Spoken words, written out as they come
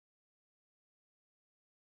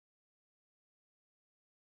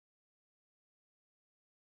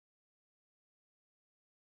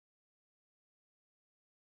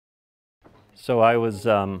So I was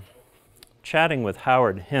chatting with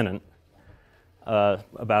Howard Hinnant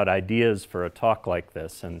about ideas for a talk like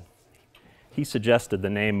this, and he suggested the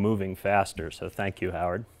name Moving Faster, so thank you,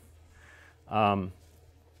 Howard.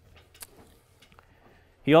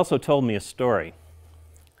 He also told me a story.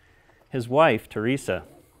 His wife, Teresa,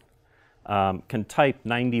 can type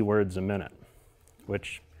 90 words a minute,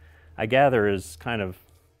 which I gather is kind of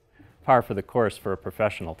par for the course for a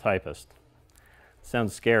professional typist.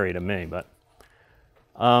 Sounds scary to me, but...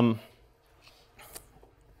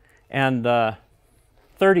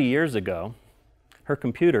 30 years ago, her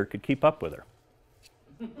computer could keep up with her.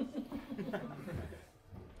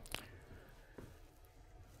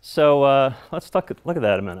 So let's look at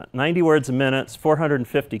that a minute. 90 words a minute is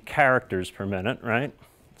 450 characters per minute, right?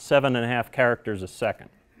 7.5 characters a second.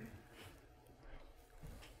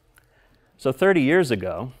 So 30 years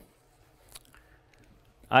ago,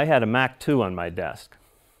 I had a Mac 2 on my desk.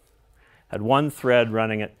 Had one thread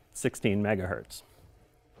running at 16 megahertz.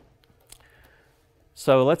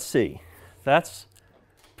 So let's see. That's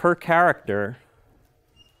per character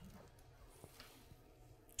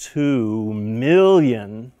 2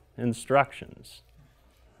 million instructions,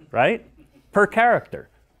 right? Per character.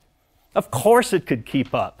 Of course it could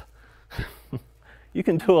keep up. You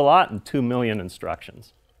can do a lot in 2 million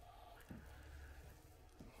instructions.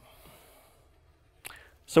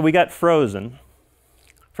 So we got frozen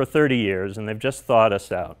for 30 years, and they've just thawed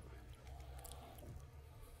us out.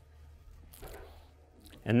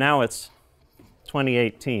 And now it's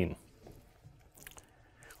 2018.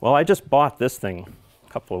 Well, I just bought this thing a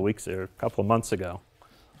couple of months ago.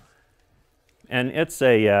 And it's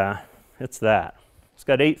that. It's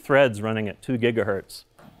got 8 threads running at 2 gigahertz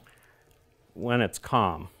when it's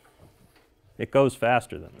calm. It goes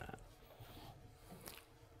faster than that.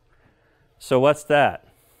 So what's that,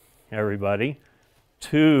 everybody?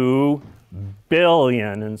 2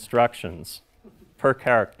 billion instructions per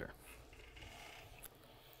character.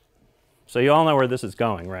 So you all know where this is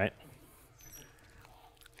going, right?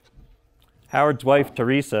 Howard's wife,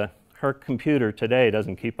 Teresa, her computer today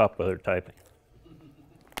doesn't keep up with her typing.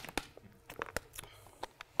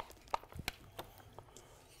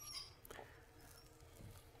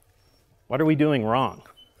 What are we doing wrong?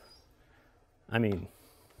 I mean,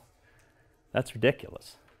 that's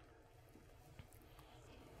ridiculous.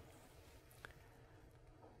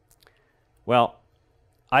 Well,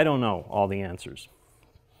 I don't know all the answers.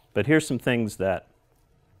 But here's some things that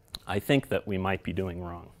I think that we might be doing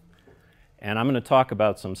wrong. And I'm going to talk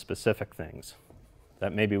about some specific things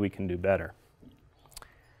that maybe we can do better.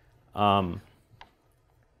 So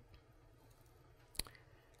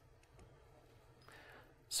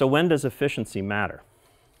when does efficiency matter?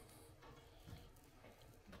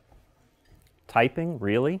 Typing?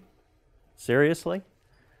 Really? Seriously?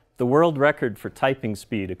 The world record for typing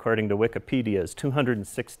speed, according to Wikipedia, is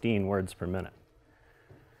 216 words per minute.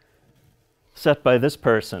 Set by this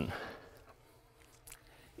person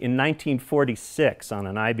in 1946 on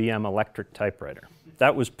an IBM electric typewriter.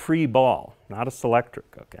 That was pre-Ball, not a Selectric,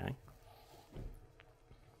 okay?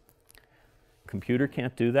 Computer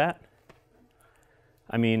can't do that?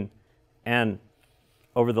 I mean, and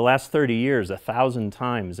over the last 30 years, 1,000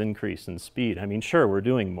 times increase in speed. I mean, sure, we're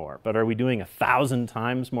doing more, but are we doing 1,000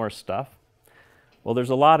 times more stuff? Well, there's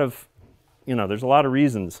a lot of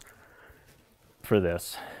reasons for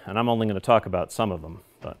this, and I'm only going to talk about some of them.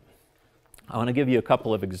 But I want to give you a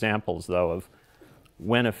couple of examples, though, of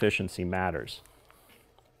when efficiency matters.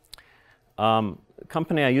 The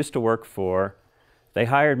company I used to work for, they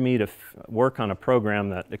hired me to work on a program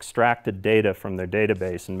that extracted data from their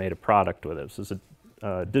database and made a product with it. This is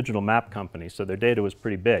a digital map company, so their data was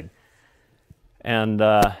pretty big. And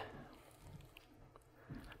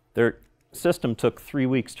their system took 3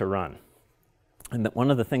 weeks to run. And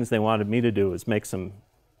one of the things they wanted me to do was make some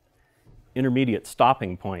intermediate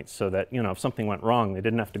stopping points so that, if something went wrong, they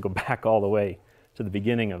didn't have to go back all the way to the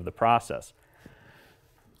beginning of the process.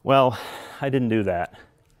 Well, I didn't do that.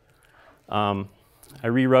 I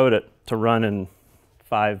rewrote it to run in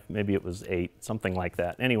 5, maybe it was 8, something like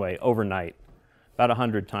that. Anyway, overnight, about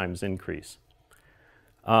 100 times increase.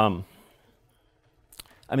 I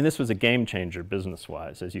mean, this was a game changer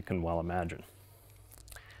business-wise, as you can well imagine.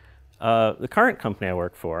 The current company I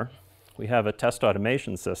work for, we have a test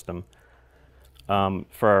automation system for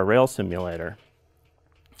our rail simulator.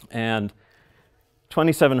 And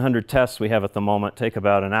 2,700 tests we have at the moment take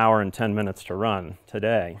about an hour and 10 minutes to run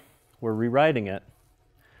today. We're rewriting it,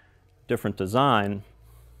 different design,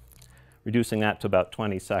 reducing that to about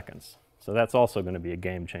 20 seconds. So that's also going to be a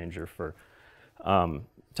game changer for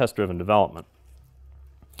test-driven development.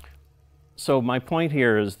 So my point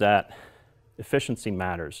here is that efficiency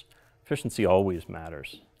matters. Efficiency always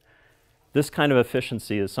matters. This kind of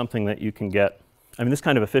efficiency is something that you can get, I mean, this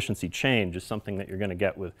kind of efficiency change is something that you're going to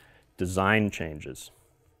get with design changes,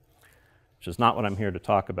 which is not what I'm here to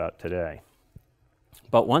talk about today.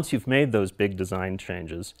 But once you've made those big design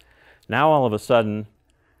changes, now all of a sudden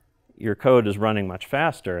your code is running much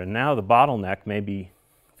faster, and now the bottleneck may be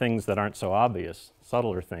things that aren't so obvious,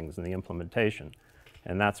 subtler things in the implementation,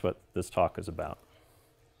 and that's what this talk is about.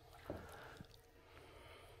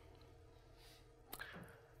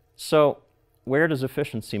 So where does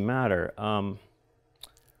efficiency matter?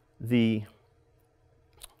 The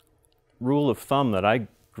rule of thumb that I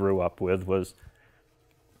grew up with was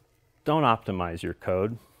don't optimize your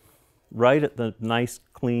code. Write it the nice,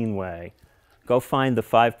 clean way. Go find the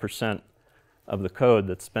 5% of the code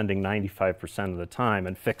that's spending 95% of the time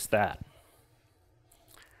and fix that.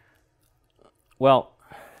 Well,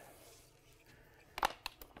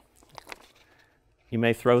 you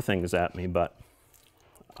may throw things at me, but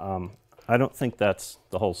I don't think that's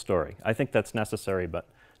the whole story. I think that's necessary but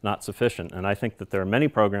not sufficient, and I think that there are many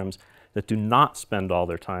programs that do not spend all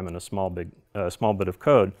their time in a small bit of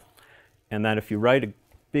code, and that if you write a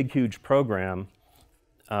big, huge program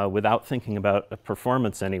without thinking about a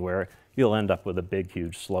performance anywhere, you'll end up with a big,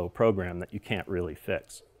 huge, slow program that you can't really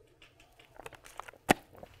fix.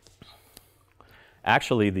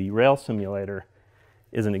 Actually, the rail simulator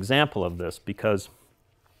is an example of this because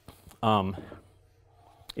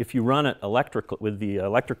if you run it with the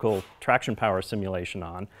electrical traction power simulation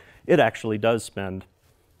on, it actually does spend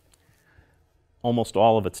almost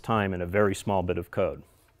all of its time in a very small bit of code.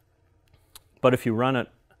 But if you run it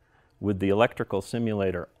with the electrical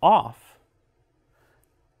simulator off,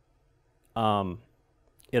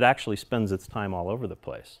 it actually spends its time all over the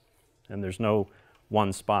place, and there's no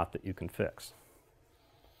one spot that you can fix.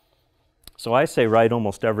 So I say write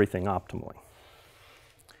almost everything optimally.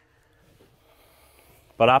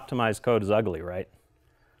 But optimized code is ugly, right?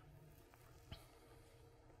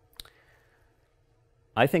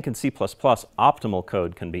 I think in C++, optimal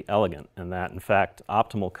code can be elegant, and that, in fact,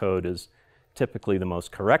 optimal code is typically the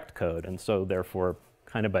most correct code, and so therefore,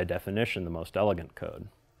 kind of by definition, the most elegant code.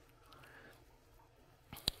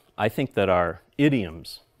 I think that our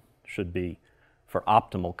idioms should be for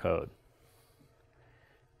optimal code.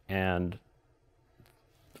 And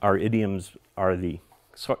our idioms are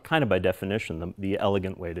kind of by definition, the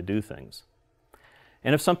elegant way to do things.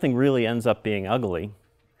 And if something really ends up being ugly,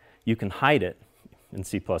 you can hide it in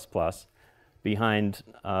C++ behind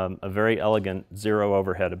a very elegant zero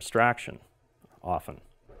overhead abstraction, often.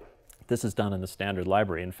 This is done in the standard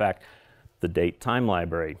library. In fact, the date-time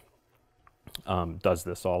library does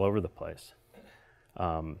this all over the place.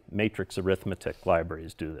 Matrix arithmetic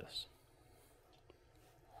libraries do this.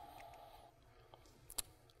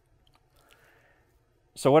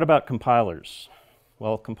 So what about compilers?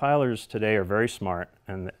 Well, compilers today are very smart,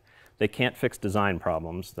 and they can't fix design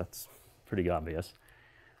problems. That's pretty obvious.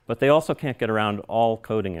 But they also can't get around all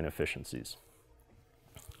coding inefficiencies.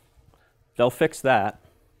 They'll fix that,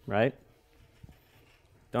 right?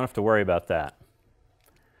 Don't have to worry about that.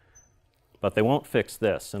 But they won't fix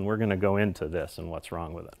this, and we're going to go into this and what's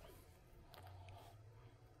wrong with it.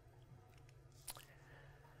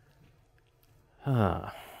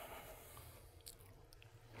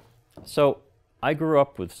 So I grew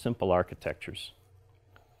up with simple architectures.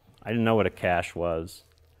 I didn't know what a cache was.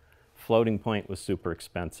 Floating point was super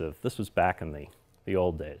expensive. This was back in the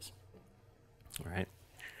old days. All right?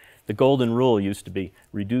 The golden rule used to be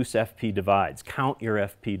reduce FP divides. Count your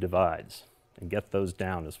FP divides and get those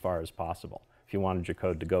down as far as possible if you wanted your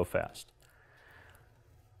code to go fast.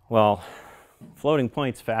 Well, floating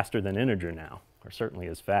point's faster than integer now, or certainly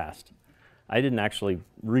as fast. I didn't actually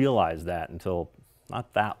realize that until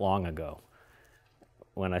not that long ago,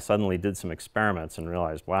 when I suddenly did some experiments and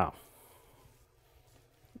realized, wow,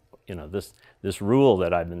 you know, this rule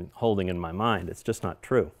that I've been holding in my mind, it's just not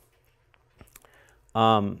true.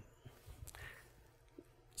 So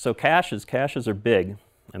caches are big,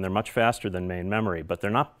 and they're much faster than main memory, but they're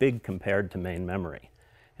not big compared to main memory.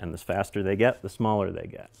 And the faster they get, the smaller they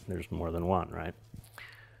get. There's more than one, right?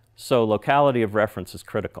 So locality of reference is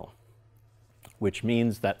critical, which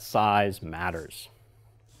means that size matters.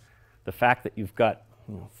 The fact that you've got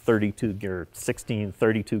 32 or 16,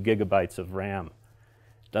 32 gigabytes of RAM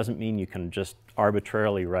doesn't mean you can just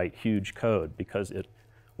arbitrarily write huge code, because it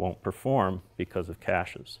won't perform because of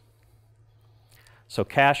caches. So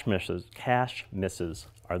cache misses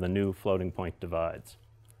are the new floating point divides.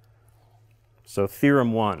 So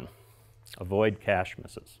theorem 1, avoid cache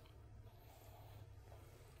misses.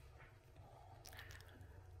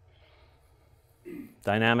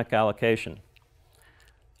 Dynamic allocation.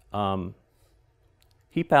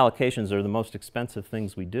 Heap allocations are the most expensive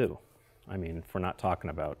things we do. I mean, if we're not talking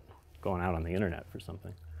about going out on the internet for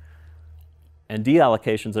something. And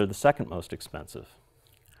deallocations are the second most expensive.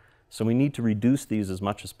 So we need to reduce these as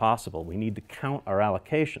much as possible. We need to count our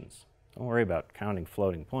allocations. Don't worry about counting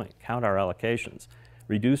floating point. Count our allocations.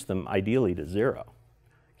 Reduce them ideally to 0.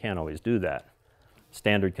 Can't always do that.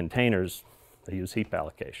 Standard containers, they use heap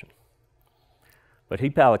allocation. But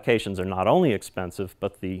heap allocations are not only expensive,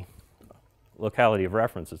 but the locality of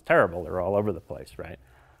reference is terrible. They're all over the place, right?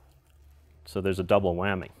 So there's a double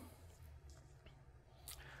whammy.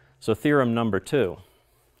 So theorem number 2,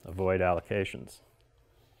 avoid allocations.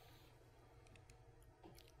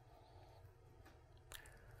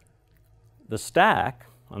 The stack,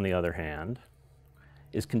 on the other hand,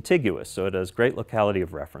 is contiguous, so it has great locality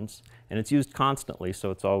of reference, and it's used constantly,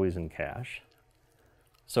 so it's always in cache.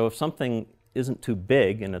 So if something isn't too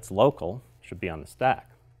big and it's local, it should be on the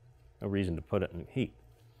stack. No reason to put it in a heap.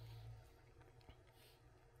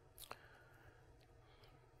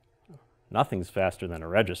 Nothing's faster than a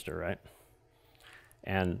register, right?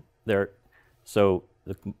 And so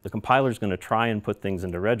the compiler's going to try and put things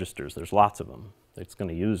into registers. There's lots of them. It's going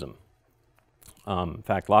to use them. In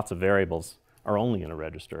fact, lots of variables are only in a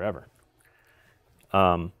register ever.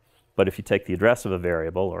 But if you take the address of a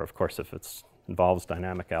variable, or of course if it involves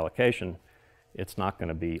dynamic allocation, it's not going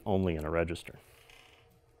to be only in a register.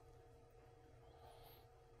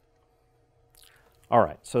 All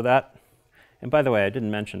right, so that, and by the way, I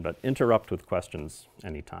didn't mention, but interrupt with questions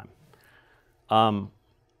anytime.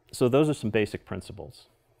 So those are some basic principles.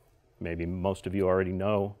 Maybe most of you already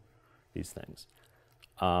know these things.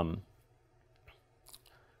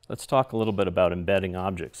 Let's talk a little bit about embedding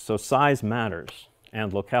objects. So size matters,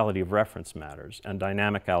 and locality of reference matters, and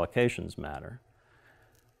dynamic allocations matter.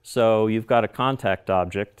 So you've got a contact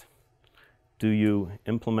object. Do you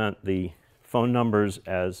implement the phone numbers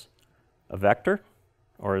as a vector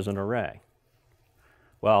or as an array?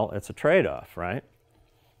 Well, it's a trade-off, right?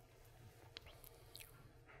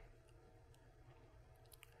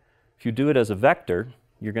 If you do it as a vector,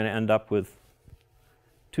 you're going to end up with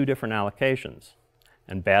 2 different allocations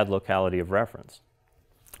and bad locality of reference.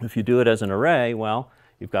 If you do it as an array, well,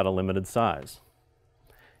 you've got a limited size.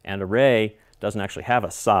 And array doesn't actually have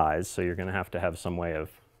a size, so you're going to have some way of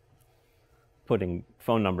putting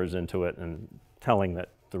phone numbers into it and telling that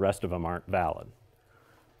the rest of them aren't valid.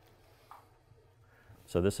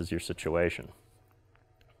 So this is your situation.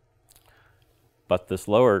 But this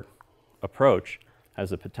lower approach has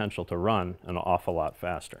the potential to run an awful lot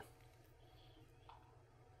faster.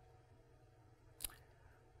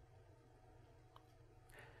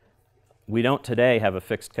 We don't today have a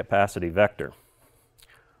fixed capacity vector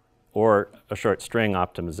or a short string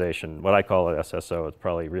optimization. What I call an SSO is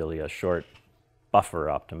probably really a short buffer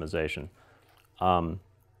optimization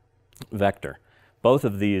vector. Both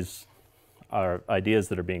of these are ideas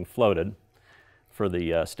that are being floated for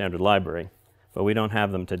the standard library, but we don't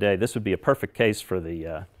have them today. This would be a perfect case for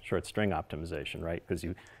the short string optimization, right? Because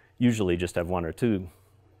you usually just have 1 or 2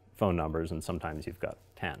 phone numbers, and sometimes you've got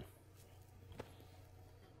 10.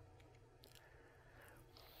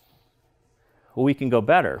 Well, we can go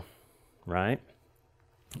better, right?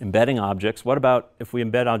 Embedding objects. What about if we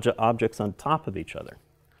embed objects on top of each other?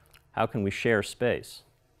 How can we share space?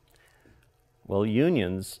 Well,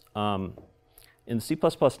 unions, in C++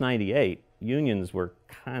 98, unions were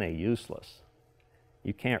kind of useless.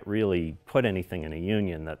 You can't really put anything in a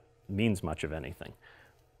union that means much of anything.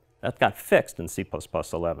 That got fixed in C++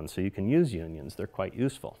 11, so you can use unions. They're quite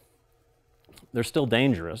useful. They're still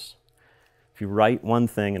dangerous. If you write one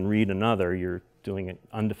thing and read another, you're doing an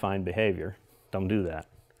undefined behavior. Don't do that.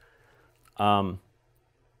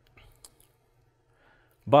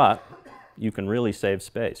 But you can really save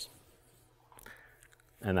space,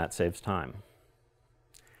 and that saves time.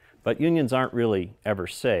 But unions aren't really ever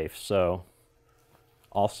safe, so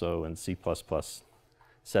also in C++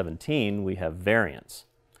 17 we have variants.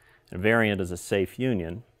 A variant is a safe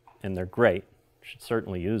union, and they're great. You should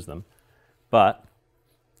certainly use them, but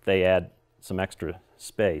they add some extra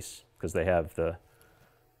space because they have the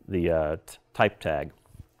type tag.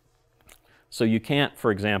 So you can't,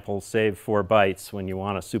 for example, save 4 bytes when you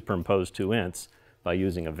want to superimpose 2 ints by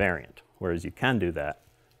using a variant, whereas you can do that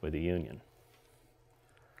with a union.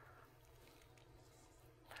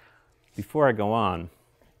 Before I go on,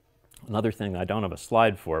 another thing I don't have a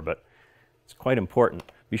slide for, but it's quite important.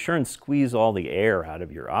 Be sure and squeeze all the air out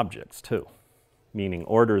of your objects too, meaning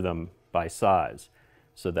order them by size,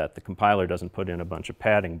 so that the compiler doesn't put in a bunch of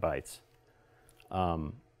padding bytes.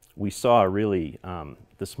 we saw really,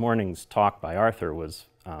 this morning's talk by Arthur was,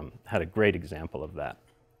 had a great example of that,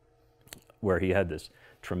 where he had this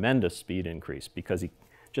tremendous speed increase because he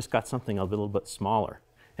just got something a little bit smaller,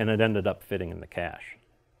 and it ended up fitting in the cache.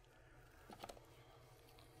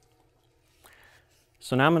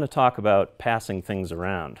 So now I'm going to talk about passing things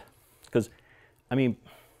around, because, I mean,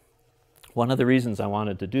 one of the reasons I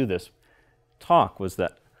wanted to do this talk was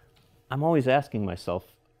that I'm always asking myself,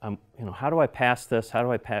 you know, how do I pass this? How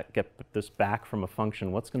do I get this back from a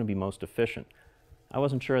function? What's going to be most efficient? I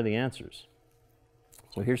wasn't sure of the answers.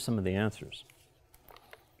 So here's some of the answers.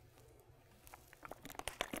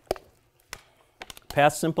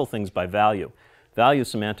 Pass simple things by value. Value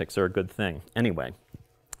semantics are a good thing. Anyway,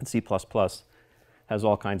 C++ has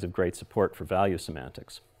all kinds of great support for value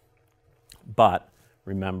semantics. But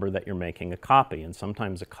remember that you're making a copy, and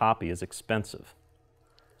sometimes a copy is expensive.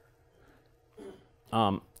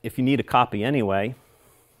 If you need a copy anyway,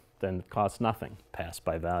 then it costs nothing. Pass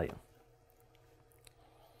by value.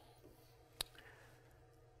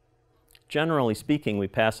 Generally speaking, we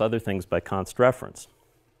pass other things by const reference.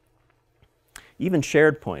 Even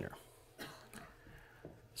shared pointer.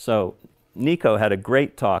 So Nico had a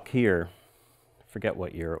great talk here, I forget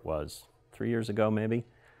what year it was, 3 years ago maybe,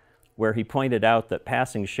 where he pointed out that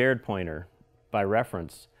passing shared pointer by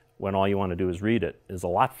reference when all you want to do is read it is a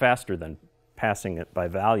lot faster than passing it by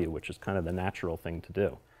value, which is kind of the natural thing to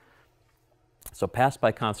do. So pass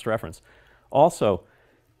by const reference. Also,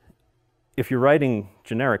 if you're writing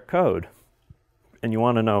generic code and you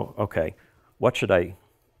want to know, okay, how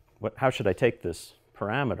should I take this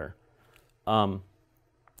parameter?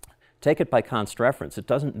 Take it by const reference. It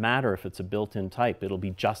doesn't matter if it's a built-in type. It'll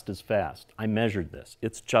be just as fast. I measured this.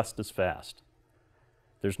 It's just as fast.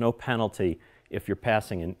 There's no penalty if you're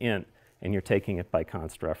passing an int and you're taking it by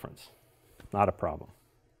const reference. Not a problem.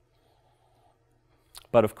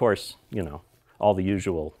 But of course, you know, all the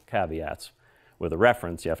usual caveats. With a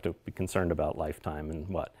reference, you have to be concerned about lifetime and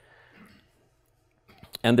what.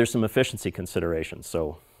 And there's some efficiency considerations,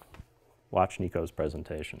 so watch Nico's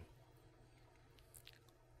presentation.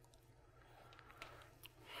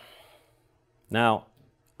 Now,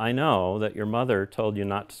 I know that your mother told you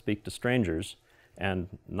not to speak to strangers and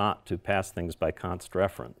not to pass things by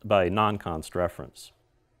non-const reference.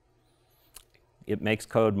 It makes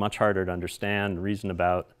code much harder to understand, reason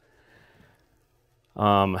about.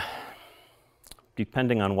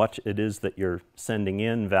 Depending on what it is that you're sending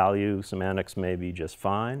in, value semantics may be just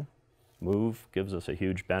fine. Move gives us a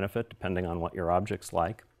huge benefit depending on what your object's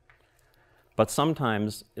like. But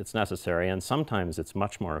sometimes it's necessary, and sometimes it's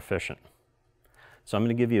much more efficient. So I'm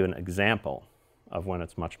going to give you an example of when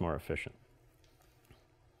it's much more efficient.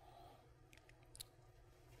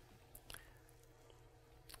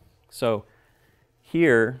 So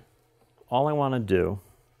here, all I want to do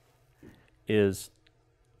is,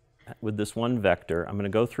 with this one vector, I'm going to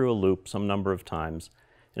go through a loop some number of times.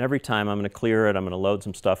 And every time I'm going to clear it, I'm going to load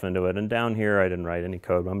some stuff into it. And down here, I didn't write any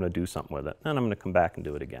code, but I'm going to do something with it. And I'm going to come back and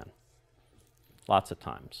do it again. Lots of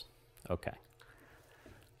times. OK.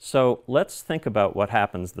 So let's think about what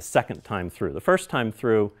happens the second time through. The first time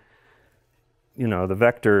through, you know, the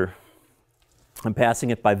vector, I'm passing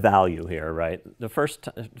it by value here, right? The first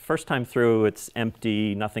time through, it's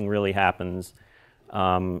empty. Nothing really happens.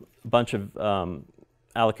 A bunch of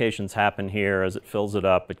allocations happen here. As it fills it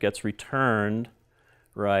up, it gets returned,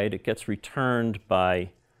 right? It gets returned by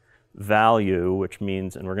value, which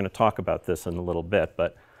means, and we're going to talk about this in a little bit,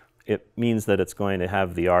 but it means that it's going to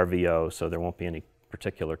have the RVO, so there won't be any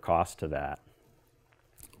particular cost to that.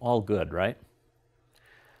 All good, right?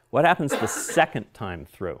 What happens the second time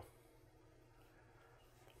through?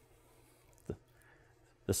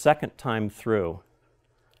 The second time through,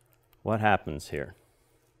 what happens here?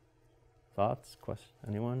 Thoughts? Questions?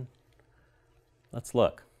 Anyone? Let's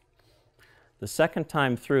look. The second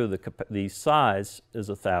time through, the size is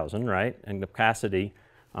 1,000, right? And the capacity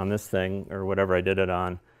on this thing, or whatever I did it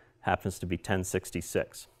on, happens to be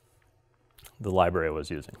 1066, the library I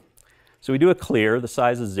was using. So we do a clear. The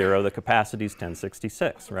size is 0. The capacity is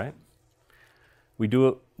 1066, right?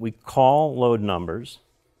 We call load numbers.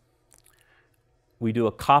 We do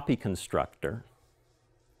a copy constructor,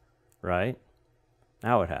 right?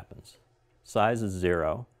 Now what happens? Size is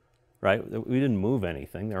 0, right? We didn't move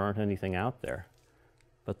anything. There aren't anything out there.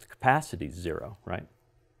 But the capacity is 0, right?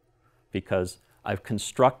 Because I've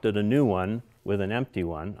constructed a new one with an empty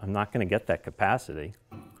one. I'm not going to get that capacity,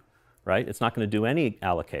 right? It's not going to do any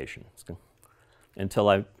allocation until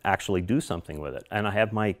I actually do something with it. And I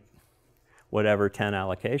have my whatever 10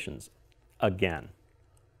 allocations again.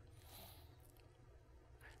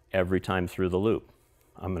 Every time through the loop,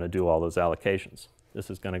 I'm going to do all those allocations. This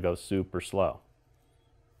is going to go super slow.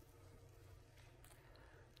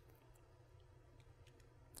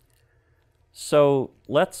 So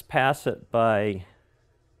let's pass it by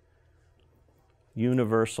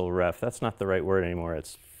universal ref. That's not the right word anymore.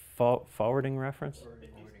 It's forwarding reference? It's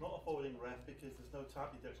not a forwarding ref because there's no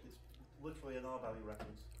type deduction. It's literally an R-value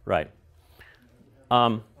reference. Right.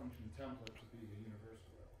 Function template to be the universal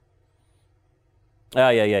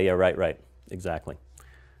ref. Yeah, right, exactly.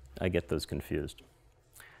 I get those confused.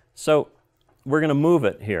 So we're going to move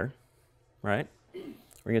it here, right?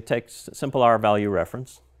 We're going to take simple R-value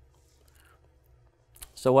reference.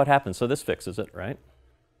 So what happens? So this fixes it, right?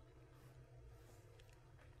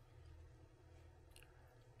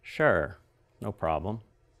 Sure, no problem.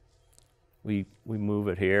 We move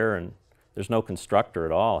it here, and there's no constructor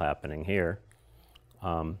at all happening here.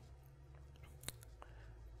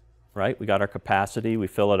 Right? We got our capacity, we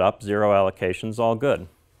fill it up, 0 allocations, all good.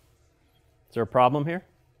 Is there a problem here?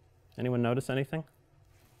 Anyone notice anything?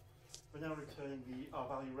 We're now returning the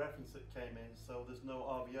R-value reference that came in, so there's no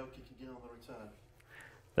RVO kicking in on the return.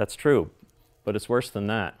 That's true, but it's worse than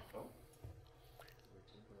that.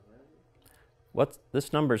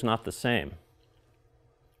 This number's not the same.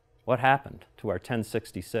 What happened to our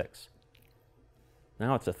 1066?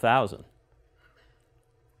 Now it's 1,000.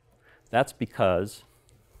 That's because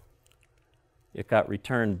it got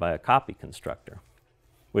returned by a copy constructor,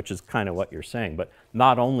 which is kind of what you're saying. But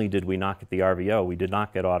not only did we not get the RVO, we did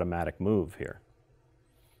not get automatic move here.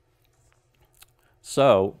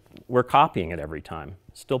 So we're copying it every time.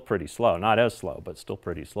 Still pretty slow. Not as slow, but still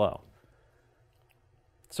pretty slow.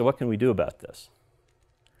 So what can we do about this?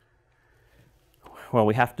 Well,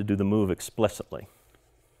 we have to do the move explicitly.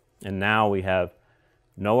 And now we have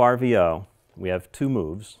no RVO. We have 2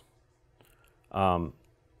 moves,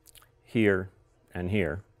 here and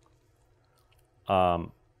here.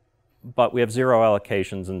 But we have 0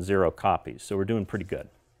 allocations and 0 copies, so we're doing pretty good.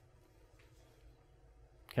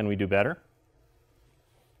 Can we do better?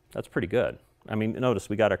 That's pretty good. I mean, notice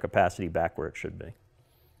we got our capacity back where it should be.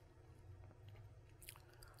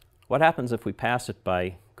 What happens if we pass it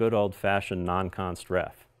by good old-fashioned non-const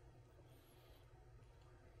ref?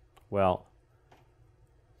 Well,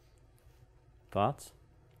 thoughts?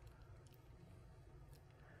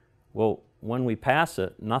 Well, when we pass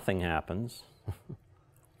it, nothing happens.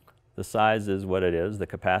 The size is what it is. The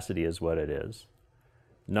capacity is what it is.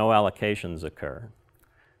 No allocations occur.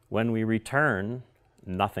 When we return,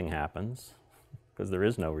 nothing happens because there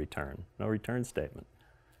is no return statement.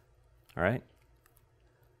 All right?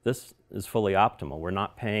 This is fully optimal. We're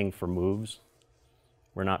not paying for moves.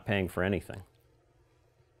 We're not paying for anything.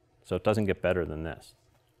 So it doesn't get better than this.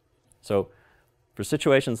 So for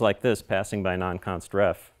situations like this, passing by non-const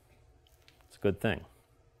ref, it's a good thing,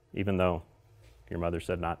 even though your mother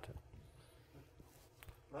said not to.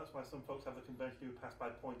 That's why some folks have the convention you pass by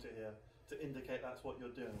pointer here to indicate that's what you're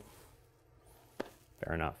doing.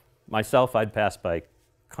 Fair enough. Myself, I'd pass by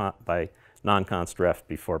non-const ref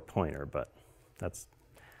before pointer, but that's,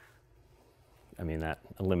 I mean, that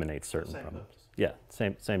eliminates certain problems. Purpose. Yeah,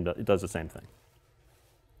 it does the same thing.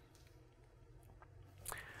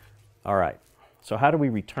 All right, so how do we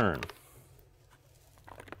return?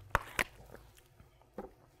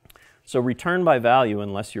 So return by value,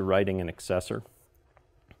 unless you're writing an accessor,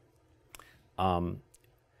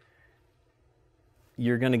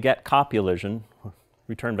 you're going to get copyolision,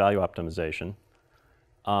 return value optimization,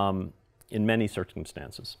 in many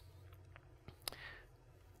circumstances.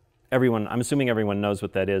 I'm assuming everyone knows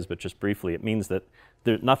what that is, but just briefly, it means that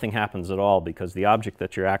nothing happens at all because the object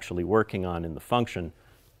that you're actually working on in the function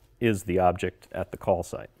is the object at the call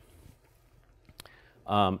site.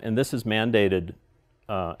 And this is mandated,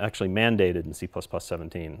 actually mandated in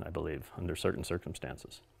C++17, I believe, under certain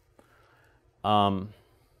circumstances.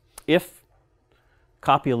 If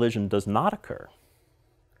copyolision does not occur,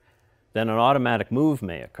 then an automatic move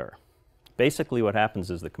may occur. Basically what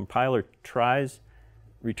happens is the compiler tries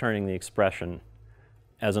returning the expression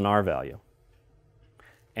as an R value.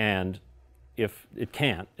 And if it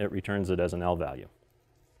can't, it returns it as an L value.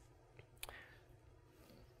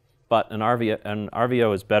 But an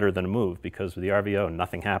RVO is better than a move because with the RVO,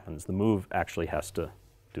 nothing happens. The move actually has to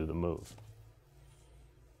do the move.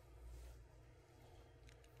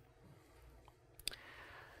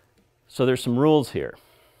 So there's some rules here.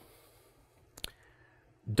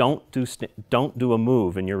 Don't do a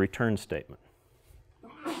move in your return statement.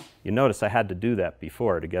 You notice I had to do that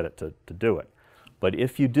before to get it to do it. But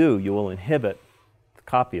if you do, you will inhibit the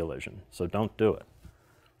copyolision, so don't do it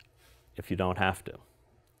if you don't have to.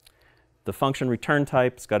 The function return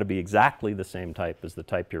type's got to be exactly the same type as the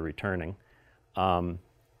type you're returning.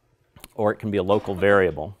 or it can be a local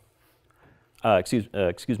variable.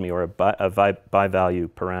 Excuse me, or a by-value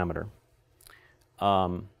parameter.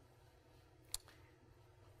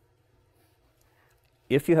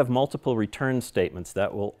 If you have multiple return statements,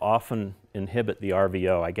 that will often inhibit the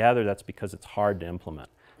RVO. I gather that's because it's hard to implement.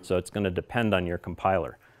 So it's going to depend on your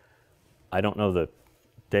compiler. I don't know the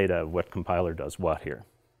data of what compiler does what here.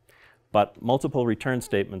 But multiple return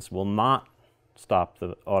statements will not stop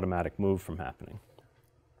the automatic move from happening.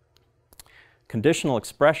 Conditional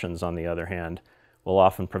expressions, on the other hand, will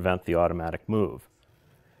often prevent the automatic move.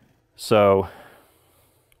 So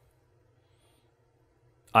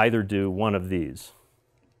either do one of these.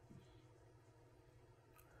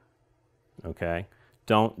 Okay?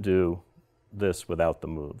 Don't do this without the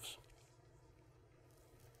moves.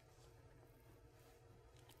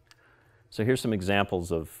 So here's some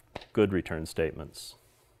examples of good return statements.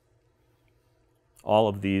 All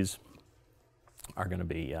of these are going to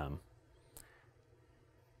be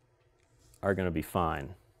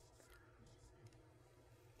fine.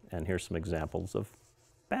 And here's some examples of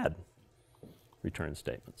bad return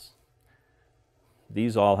statements.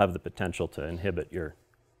 These all have the potential to inhibit your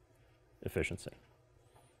efficiency.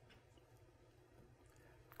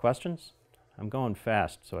 Questions? I'm going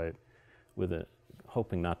fast, so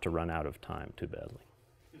hoping not to run out of time too badly.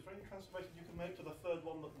 Is there any transformation you can make to the third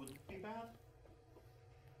one that would be bad?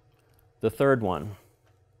 The third one?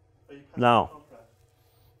 Are you No.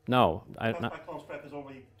 No. Pass-by-constrep has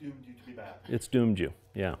already doomed you to be bad. It's doomed you,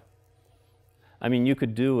 yeah. I mean, you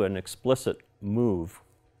could do an explicit move.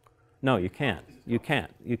 No, you can't. You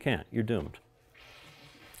can't. You can't. You're doomed.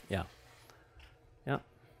 Yeah. Yeah.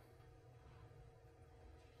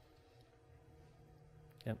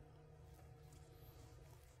 Yep.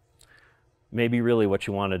 Maybe really what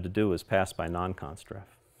you wanted to do is pass by non-constref.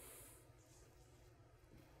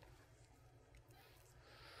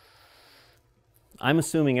 I'm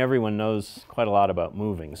assuming everyone knows quite a lot about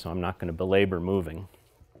moving, so I'm not going to belabor moving,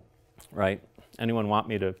 right? Anyone want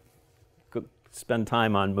me to spend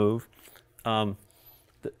time on move? The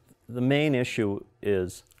main issue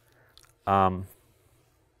is coming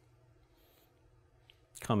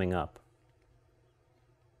up.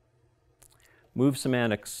 Move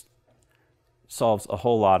semantics solves a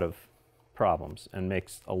whole lot of problems and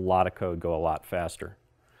makes a lot of code go a lot faster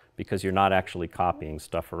because you're not actually copying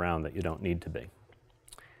stuff around that you don't need to be.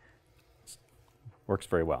 Works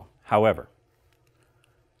very well. However,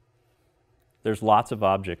 there's lots of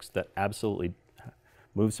objects that absolutely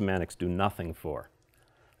move semantics do nothing for.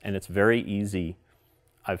 And it's very easy,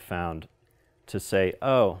 I've found, to say,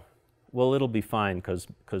 oh, well, it'll be fine because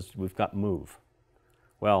we've got move.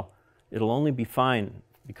 Well, it'll only be fine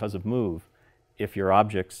because of move if your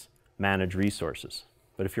objects manage resources.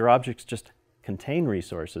 But if your objects just contain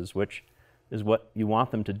resources, which is what you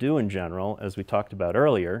want them to do in general, as we talked about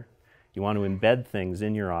earlier, you want to embed things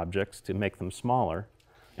in your objects to make them smaller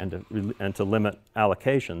and to limit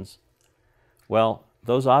allocations. Well,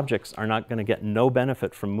 those objects are not going to get no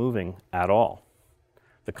benefit from moving at all.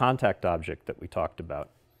 The contact object that we talked about,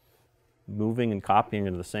 moving and copying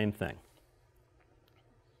are the same thing.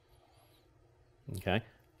 Okay?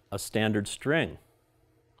 A standard string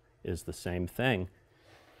is the same thing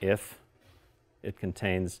if it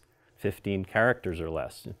contains 15 characters or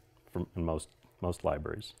less in most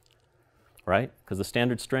libraries. Right? Because the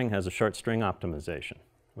standard string has a short string optimization,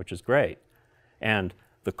 which is great. And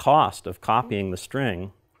the cost of copying the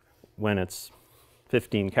string when it's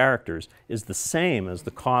 15 characters is the same as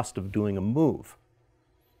the cost of doing a move.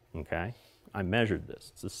 Okay? I measured this.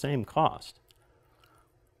 It's the same cost.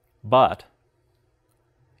 But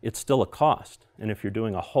it's still a cost. And if you're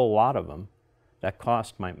doing a whole lot of them, that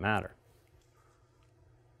cost might matter.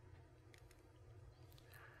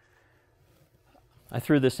 I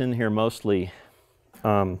threw this in here mostly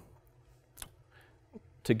to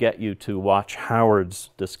get you to watch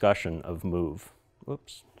Howard's discussion of move.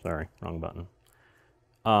 Oops, sorry, wrong button.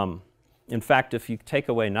 In fact, if you take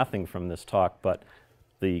away nothing from this talk but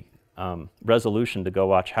the resolution to go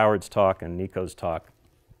watch Howard's talk and Nico's talk,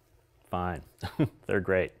 fine. They're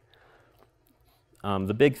great.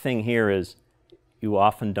 The big thing here is you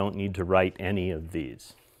often don't need to write any of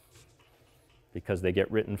these because they get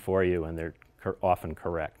written for you and they're often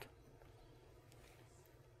correct.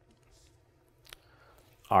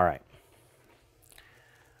 All right.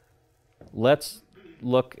 Let's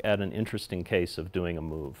look at an interesting case of doing a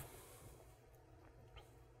move.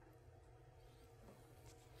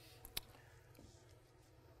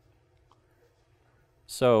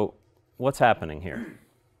 So, what's happening here?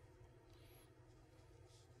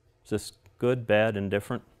 Is this good, bad,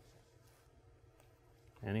 indifferent?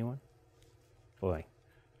 Anyone? Boy.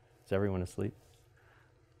 Is everyone asleep?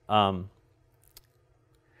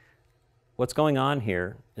 What's going on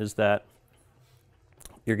here is that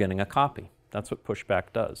you're getting a copy. That's what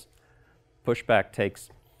pushback does. Pushback takes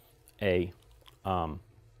a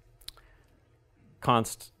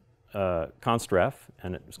const ref,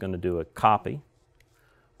 and it's going to do a copy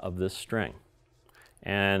of this string.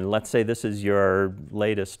 And let's say this is your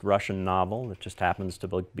latest Russian novel that just happens to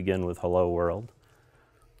begin with "Hello World."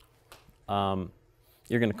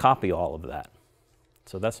 You're going to copy all of that.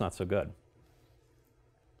 So that's not so good.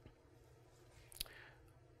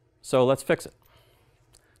 So let's fix it.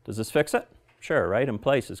 Does this fix it? Sure, right? In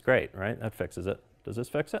place is great, right? That fixes it. Does this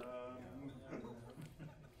fix it?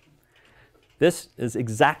 This is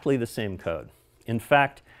exactly the same code. In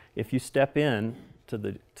fact, if you step in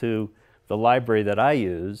to the library that I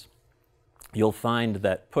use, you'll find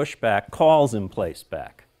that pushback calls in place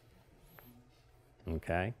back.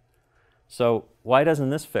 Okay? So why doesn't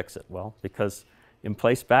this fix it? Well, because in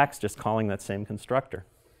place back's just calling that same constructor.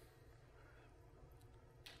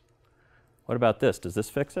 What about this? Does this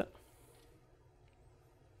fix it?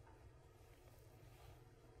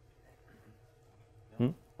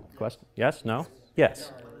 Question? Yes? No?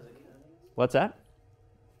 Yes. What's that?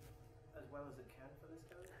 As well as it can for this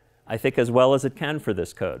code? I think as well as it can for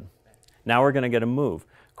this code. Now we're going to get a move.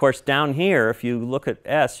 Of course, down here, if you look at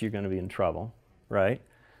S, you're going to be in trouble, right?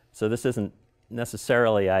 So this isn't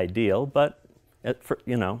necessarily ideal, but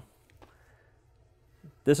you know,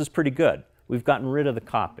 this is pretty good. We've gotten rid of the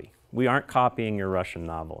copy. We aren't copying your Russian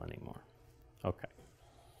novel anymore. Okay.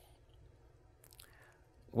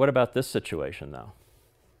 What about this situation, though?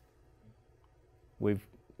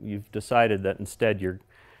 You've decided that instead you're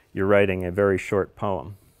writing a very short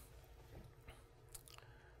poem.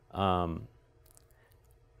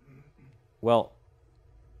 Well,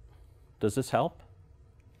 does this help?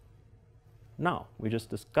 No, we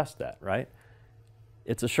just discussed that, right?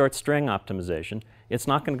 It's a short string optimization. It's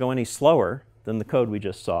not going to go any slower than the code we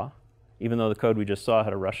just saw, even though the code we just saw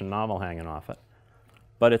had a Russian novel hanging off it.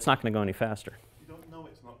 But it's not going to go any faster. You don't know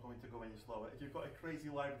it's not going to go any slower. If you've got a crazy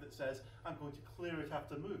library that says, I'm going to clear it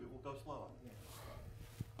after move, it will go slower.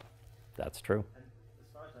 That's true. And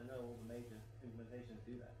as far as I know, all the major implementations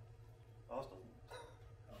do that. Ours doesn't.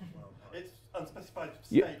 Oh, well, It's unspecified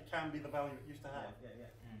Yeah. state can be the value it used to have. yeah.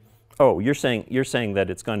 Oh, you're saying that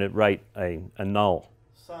it's going to write a null.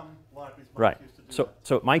 Some libraries might Right. used to do So that.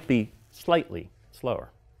 so it might be slightly slower.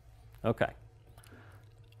 Okay.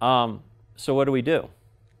 So what do we do?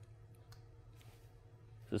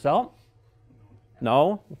 Does this help?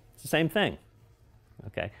 No? It's the same thing.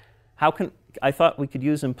 Okay. I thought we could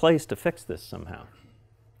use in place to fix this somehow.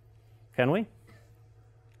 Can we?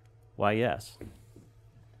 Why, yes.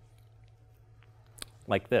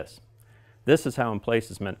 Like this. This is how in place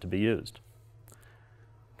is meant to be used.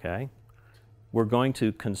 Okay? We're going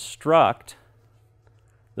to construct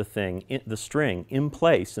the string in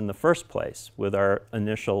place in the first place with our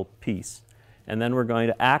initial piece. And then we're going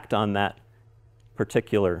to act on that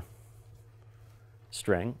particular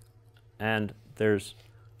string. And there's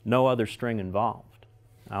no other string involved.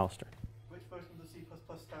 Alistair. Which version of the C++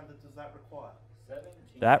 standard does that require? 17.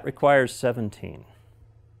 That requires 17.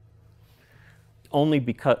 Only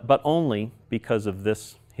because of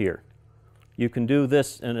this here. You can do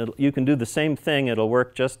this, and you can do the same thing. It'll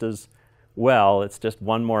work just as well. It's just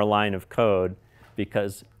one more line of code,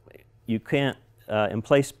 because you can't, in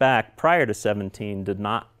place back prior to 17 did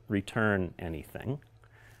not return anything.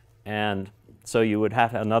 And so you would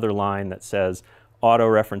have another line that says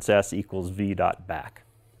autoreference s equals v dot back.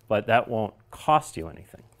 But that won't cost you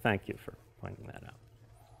anything. Thank you for pointing that out.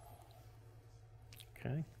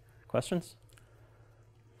 Okay, questions?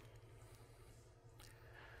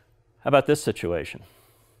 How about this situation?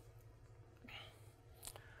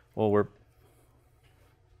 Well,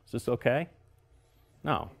 is this okay?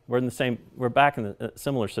 No, we're back in a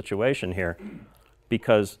similar situation here,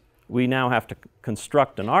 because we now have to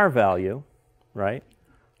construct an R value, right?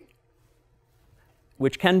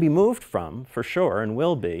 Which can be moved from, for sure, and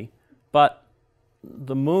will be, but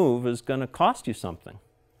the move is going to cost you something.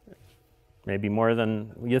 Maybe more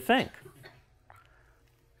than you think.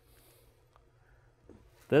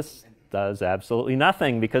 This does absolutely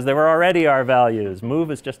nothing because there were already R values.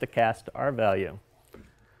 Move is just a cast R value.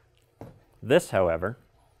 This, however,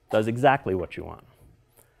 does exactly what you want.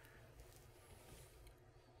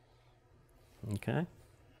 Okay?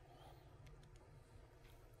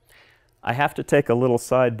 I have to take a little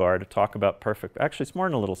sidebar to talk about perfect. Actually, it's more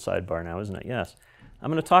than a little sidebar now, isn't it? Yes.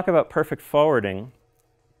 I'm going to talk about perfect forwarding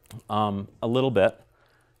a little bit.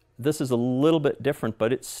 This is a little bit different,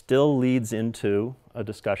 but it still leads into a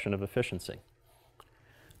discussion of efficiency.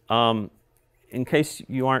 In case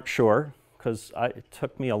you aren't sure, because it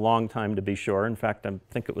took me a long time to be sure. In fact, I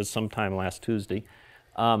think it was sometime last Tuesday.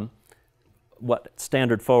 What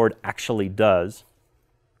standard forward actually does,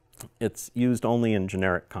 it's used only in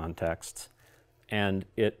generic contexts, and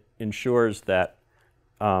it ensures that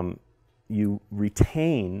you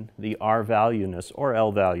retain the R valueness or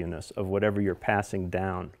L valueness of whatever you're passing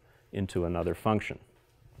down into another function.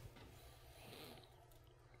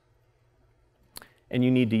 And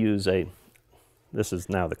you need to use this is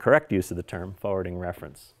now the correct use of the term, forwarding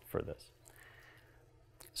reference for this.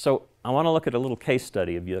 So I want to look at a little case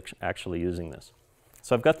study of you actually using this.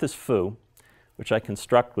 So I've got this foo, which I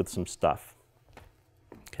construct with some stuff,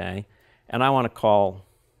 okay? And I want to call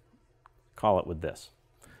it with this.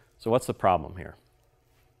 So what's the problem here?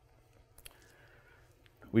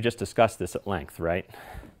 We just discussed this at length, right?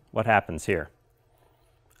 What happens here?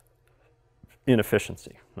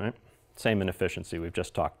 Inefficiency, right? Same inefficiency we've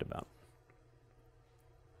just talked about.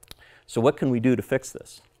 So what can we do to fix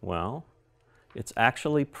this? Well, it's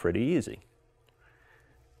actually pretty easy.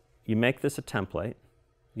 You make this a template.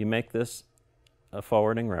 You make this a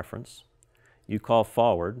forwarding reference. You call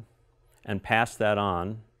forward and pass that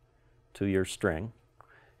on to your string.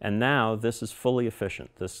 And now this is fully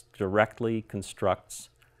efficient. This directly constructs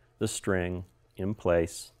the string in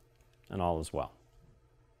place, and all is well.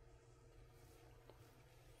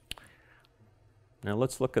 Now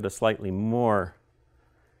let's look at a slightly more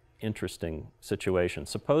interesting situation.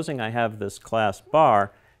 Supposing I have this class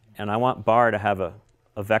bar, and I want bar to have a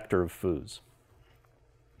vector of foos.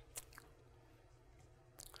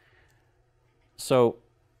 So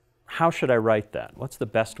how should I write that? What's the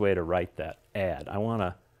best way to write that? Add. I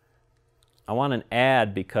want an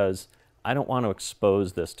add because I don't want to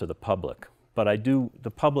expose this to the public. But I do,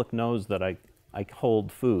 the public knows that I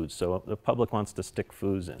hold foos, so the public wants to stick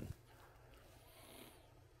foos in.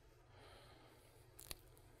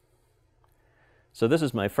 So this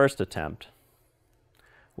is my first attempt.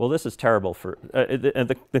 Well, this is terrible for,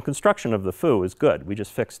 the construction of the foo is good. We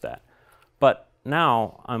just fixed that. But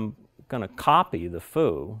now I'm going to copy the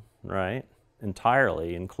foo, right,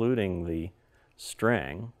 entirely, including the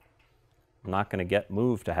string. I'm not going to get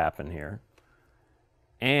move to happen here.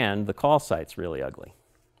 And the call site's really ugly.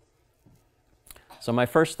 So my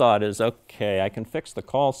first thought is, okay, I can fix the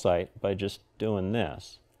call site by just doing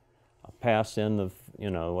this. I'll pass in the,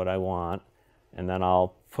 what I want, and then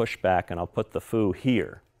I'll push back and I'll put the foo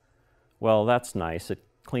here. Well, that's nice. It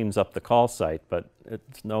cleans up the call site, but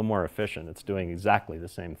it's no more efficient. It's doing exactly the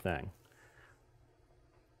same thing.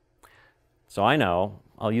 So I know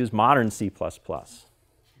I'll use modern C++. Does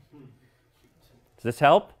this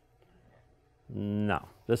help? No.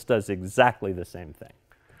 This does exactly the same thing.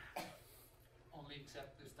 Only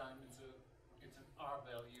except this time it's an R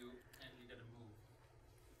value and you get a move.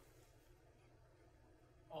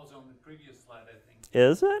 Also on the previous slide, I think.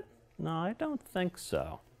 Is it? No, I don't think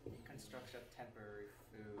so. It constructs a temporary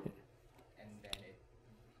foo and then it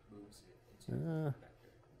moves it into a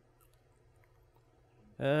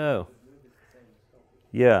vector. Oh.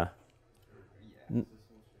 Yeah.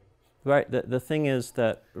 Right. The thing is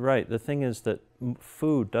that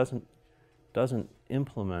foo doesn't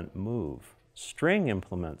implement move. String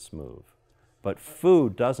implements move, but foo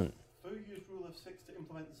doesn't. Foo used rule of 6 to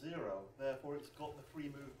implement 0, therefore it's got the free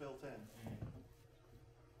move built in.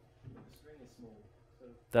 The string is small. So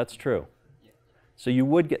That's true. Yeah. So you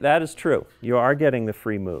would get, that is true. You are getting the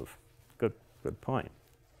free move. Good point.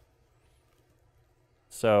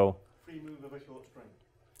 So Free move of a short string.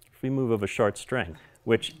 free move of a short string,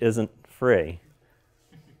 which isn't free.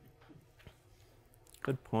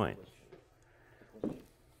 Good point.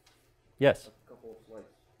 Yes? A couple of slides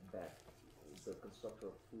back, the constructor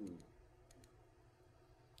of foo.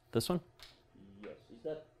 This one? Yes. Is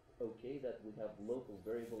that okay that we have local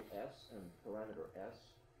variable s and parameter s?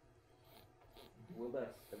 Will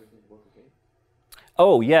that everything work okay?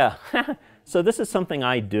 Oh, yeah. So this is something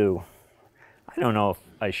I do. I don't know if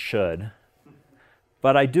I should,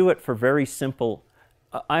 but I do it for very simple.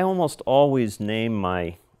 I almost always name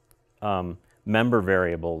my member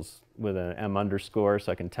variables with an m underscore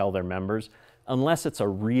so I can tell they're members, unless it's a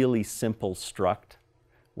really simple struct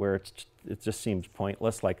where it just seems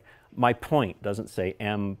pointless. Like my point doesn't say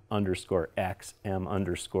m underscore x, m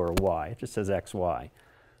underscore y. It just says x, y.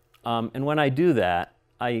 And when I do that,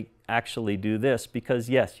 I actually do this because,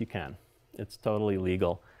 yes, you can. It's totally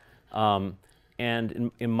legal.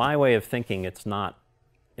 And in my way of thinking, it's not,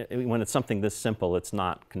 when it's something this simple, it's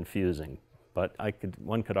not confusing. But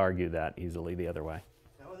one could argue that easily the other way.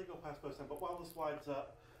 Now, I think I'll pass both time, but while the slide's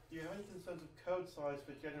up, do you have any concerns of code size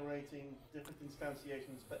for generating different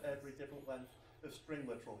instantiations for every different length a string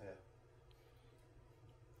literal here.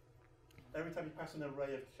 Every time you pass an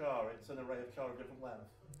array of char, it's an array of char of different length.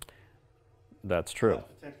 That's true.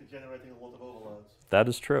 That's potentially generating a lot of overloads. That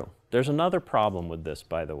is true. There's another problem with this,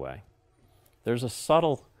 by the way. There's a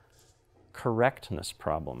subtle correctness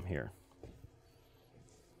problem here.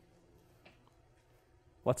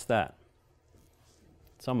 What's that?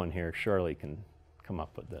 Someone here surely can come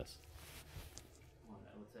up with this. Well,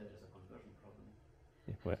 I would say there's a conversion problem.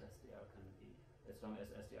 What? SDR can be, as long as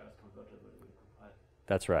SDR is converted, it will compile.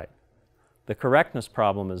 That's right. The correctness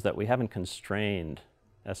problem is that we haven't constrained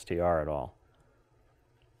STR at all.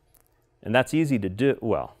 And that's easy to do.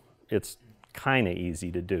 Well, it's kind of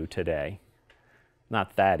easy to do today.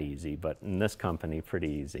 Not that easy, but in this company, pretty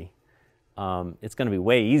easy. It's going to be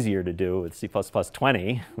way easier to do with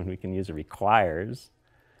C++20 when we can use a requires.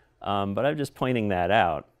 But I'm just pointing that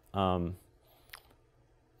out.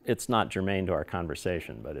 It's not germane to our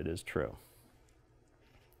conversation, but it is true.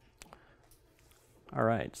 All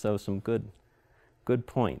right, so some good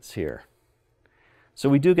points here. So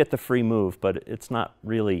we do get the free move, but it's not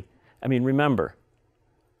really, I mean, remember,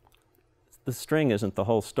 the string isn't the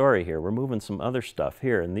whole story here. We're moving some other stuff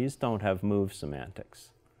here, and these don't have move semantics.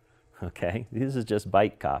 Okay, this is just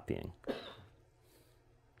byte copying.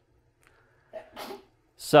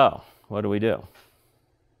 So, what do we do?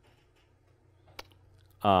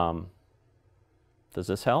 Does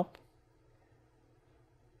this help?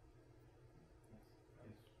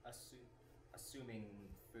 Assuming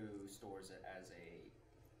foo stores it as a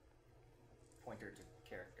pointer to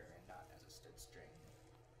character and not as a std string.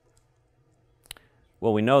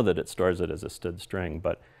 Well, we know that it stores it as a std string,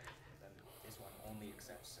 but Then this one only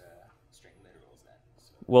accepts string literals then.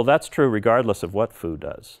 So well, that's true regardless of what foo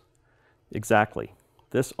does. Exactly.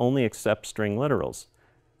 This only accepts string literals.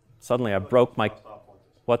 Suddenly I broke my...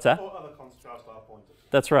 What's that? Or other const char star pointers.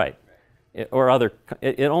 That's right. Or other...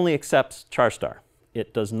 It only accepts char star.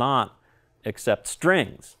 It does not accept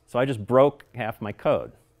strings. So I just broke half my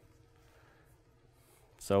code.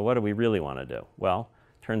 So what do we really want to do? Well,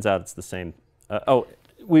 turns out it's the same... oh,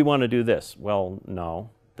 we want to do this. Well, no.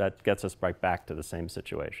 That gets us right back to the same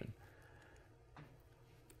situation.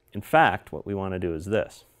 In fact, what we want to do is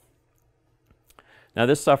this. Now,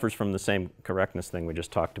 this suffers from the same correctness thing we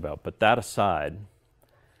just talked about, but that aside,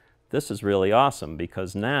 this is really awesome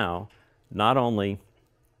because now, not only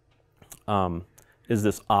is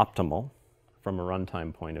this optimal from a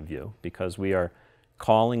runtime point of view, because we are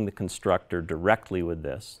calling the constructor directly with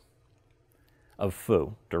this, of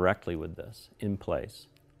foo, directly with this, in place.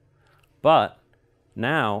 But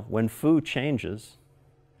now, when foo changes,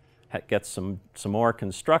 gets some more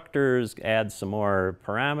constructors, adds some more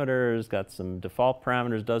parameters, got some default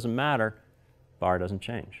parameters, doesn't matter. Bar doesn't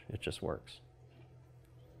change. It just works.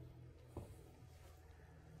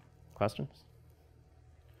 Questions?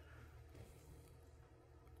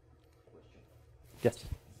 Question. Yes?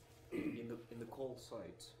 In the call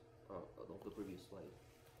site of the previous slide,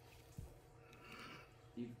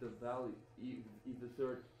 if the value, if the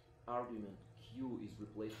third argument q is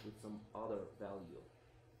replaced with some other value,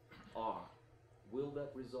 R, will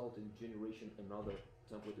that result in generation another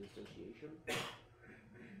template instantiation?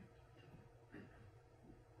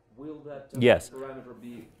 Will that template Yes. parameter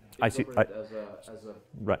be I see- interpreted as a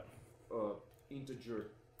Right.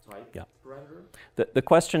 integer type Yeah. parameter? The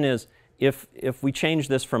question is, if we change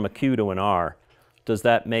this from a Q to an R, does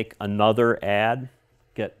that make another add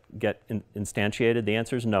get instantiated? The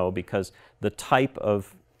answer is no, because the type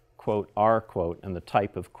of quote R quote and the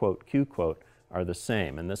type of quote Q quote are the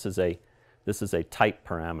same, and this is a type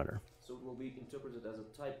parameter. So it will be interpreted as a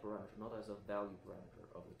type parameter, not as a value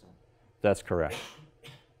parameter of the template. That's correct.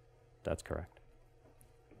 That's correct.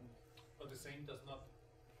 But the same does not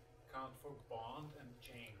count for bond and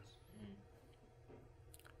chains.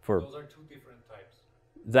 For Those are two different types.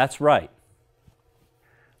 that's right,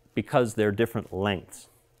 because they're different lengths,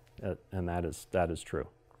 and that is true.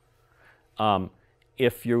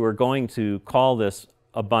 If you were going to call this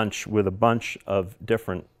a bunch with a bunch of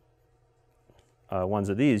different ones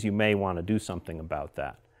of these, you may want to do something about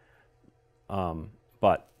that.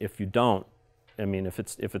 But if you don't, I mean,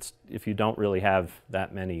 if you don't really have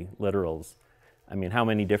that many literals, I mean, how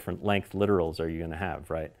many different length literals are you going to have,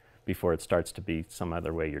 right, before it starts to be some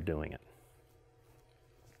other way you're doing it?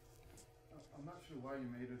 I'm not sure why you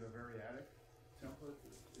made it a variadic template.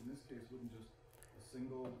 In this case, wouldn't just a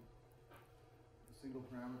single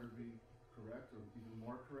parameter be correct or even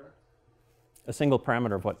more correct? A single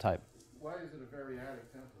parameter of what type? Why is it a variadic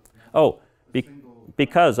template? not Oh, a single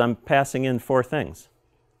because I'm passing in 4 things.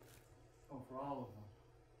 Oh, for all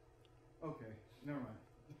of them. Okay, never mind.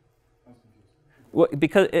 I was confused. Well,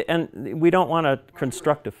 because, and we don't want to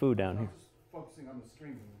construct a foo down I'm here. just focusing on the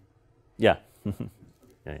string. Yeah. Yeah,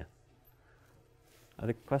 yeah.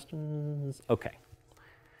 Other questions? Okay.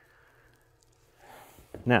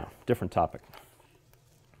 Now, different topic.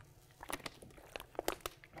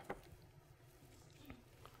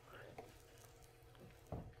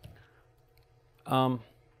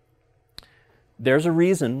 There's a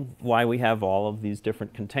reason why we have all of these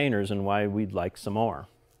different containers and why we'd like some more.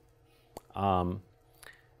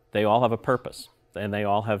 They all have a purpose, and they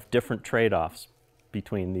all have different trade-offs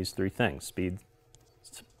between these three things: speed,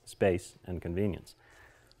 space, and convenience.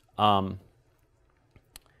 But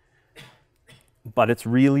it's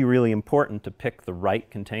really, really important to pick the right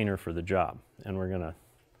container for the job, and we're going to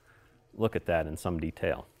look at that in some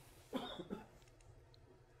detail.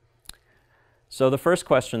 So the first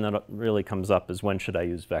question that really comes up is, when should I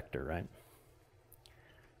use vector, right?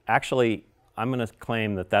 Actually, I'm going to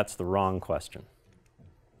claim that that's the wrong question.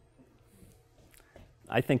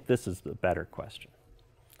 I think this is the better question.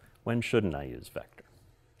 When shouldn't I use vector?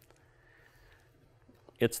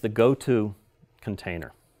 It's the go-to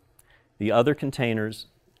container. The other containers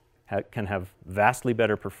can have vastly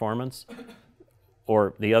better performance,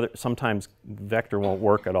 or sometimes vector won't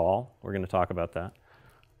work at all. We're going to talk about that.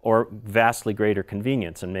 Or vastly greater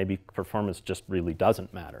convenience, and maybe performance just really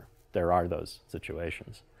doesn't matter. There are those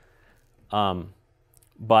situations.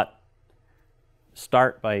 But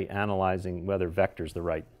start by analyzing whether vector is the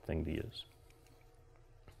right thing to use.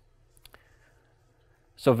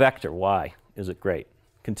 So vector, why is it great?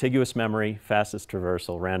 Contiguous memory, fastest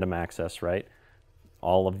traversal, random access, right?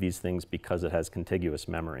 All of these things because it has contiguous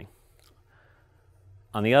memory.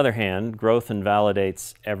 On the other hand, growth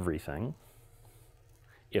invalidates everything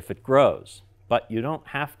if it grows. But you don't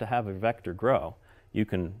have to have a vector grow. You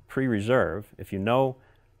can pre-reserve. If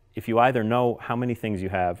you either know how many things you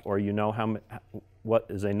have, or you know what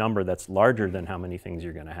is a number that's larger than how many things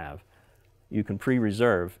you're going to have, you can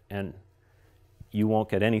pre-reserve, and you won't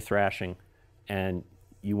get any thrashing, and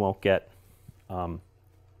you won't get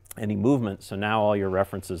any movement. So now all your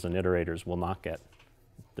references and iterators will not get,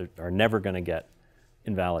 are never going to get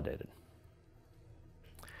invalidated.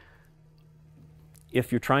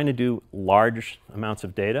 If you're trying to do large amounts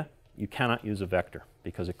of data, you cannot use a vector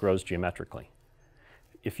because it grows geometrically.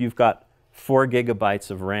 If you've got 4 gigabytes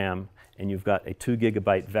of RAM and you've got a 2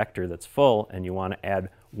 gigabyte vector that's full and you want to add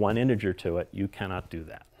 1 integer to it, you cannot do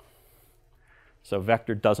that. So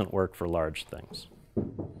vector doesn't work for large things.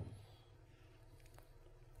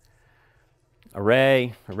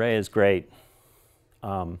 Array is great.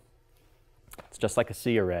 It's just like a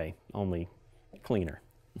C array, only cleaner,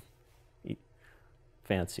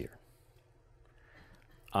 fancier.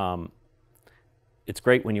 It's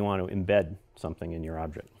great when you want to embed something in your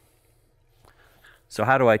object. So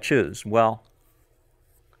how do I choose? Well,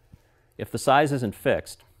 if the size isn't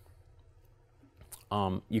fixed,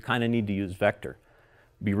 you kind of need to use vector.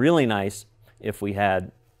 It'd be really nice if we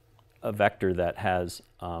had a vector that has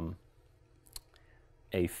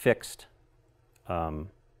a fixed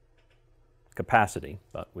capacity,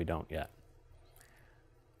 but we don't yet.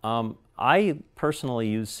 I personally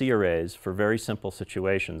use C arrays for very simple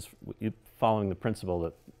situations, following the principle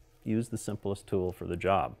that use the simplest tool for the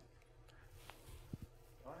job.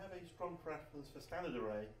 I have a strong preference for standard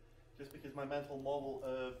array, just because my mental model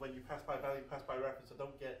of when you pass by value, pass by reference, I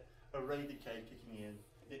don't get array decay kicking in.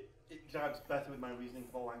 It jibes better with my reasoning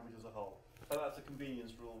for the language as a whole. So that's a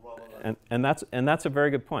convenience rule rather than... And that's a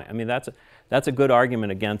very good point. I mean, that's a good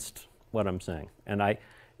argument against what I'm saying. And I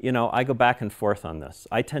go back and forth on this.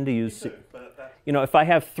 I tend to use, if I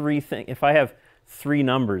have three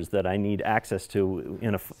numbers that I need access to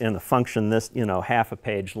in a function this, half a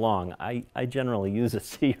page long, I generally use a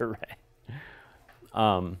C array.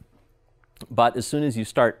 But as soon as you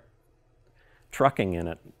start trucking in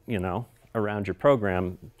it, around your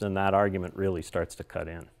program, then that argument really starts to cut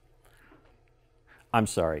in. I'm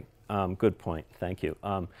sorry. Good point. Thank you.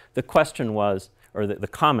 The question was, or the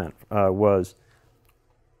comment was,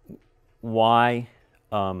 why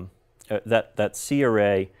that C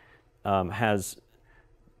array has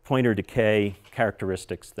pointer decay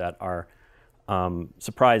characteristics that are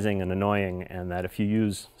surprising and annoying, and that if you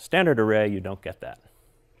use standard array, you don't get that.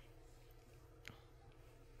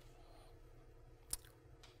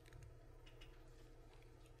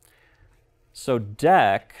 So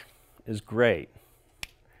DEC is great.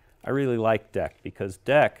 I really like DEC because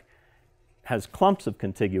DEC has clumps of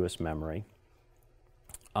contiguous memory,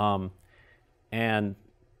 and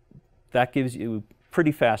that gives you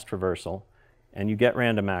pretty fast traversal, and you get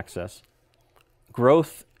random access.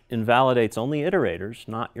 Growth invalidates only iterators,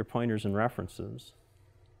 not your pointers and references.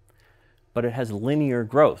 but it has linear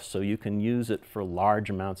growth, so you can use it for large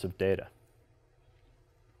amounts of data.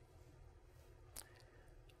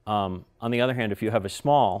 On the other hand, if you have a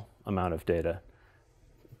small amount of data,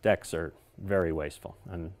 DECs are very wasteful,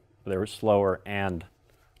 and they're slower and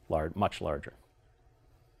much larger.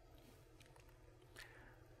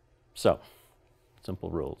 So, simple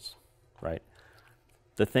rules, right?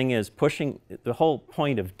 The thing is, the whole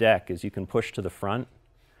point of DEC is you can push to the front.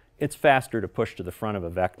 It's faster to push to the front of a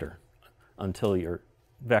vector until your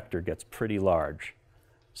vector gets pretty large.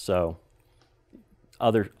 So,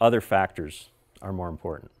 other factors are more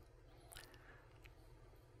important.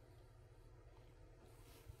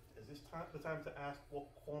 The time to ask what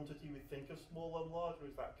quantity we think of small and large, or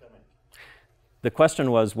is that coming? The question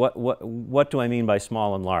was, what do I mean by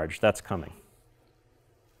small and large? That's coming.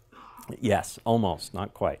 Yes, almost,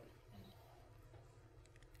 not quite.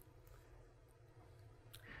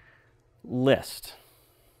 List.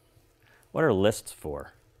 What are lists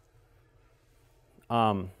for?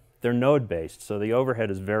 They're node-based, so the overhead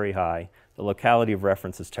is very high. The locality of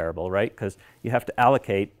reference is terrible, right? Because you have to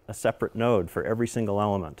allocate a separate node for every single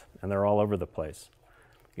element, and they're all over the place.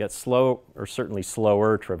 You get slow, or certainly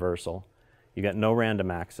slower traversal. You get no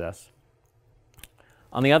random access.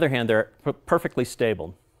 On the other hand, they're perfectly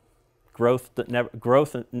stable. Growth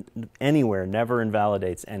anywhere never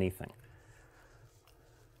invalidates anything.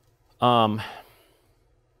 And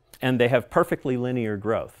they have perfectly linear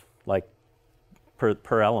growth, like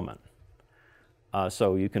per element.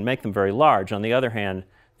 So you can make them very large. On the other hand,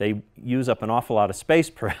 they use up an awful lot of space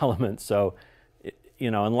per element. So,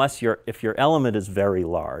 if your element is very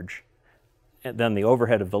large, then the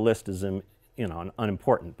overhead of the list is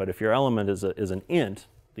unimportant. But if your element is an int,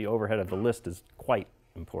 the overhead of the list is quite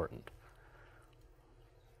important.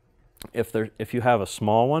 If you have a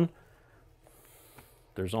small one,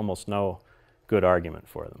 there's almost no good argument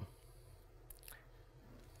for them.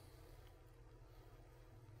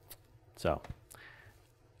 So,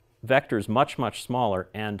 vectors much, much smaller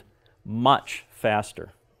and much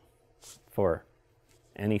faster for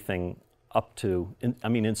anything up to,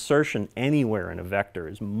 insertion anywhere in a vector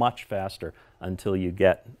is much faster until you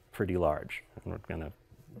get pretty large. And we're going to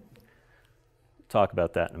talk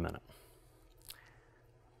about that in a minute.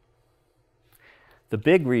 A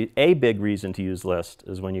big reason to use list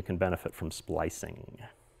is when you can benefit from splicing.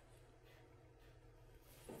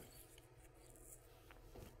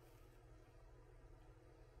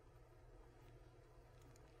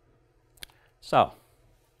 So,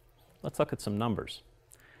 let's look at some numbers.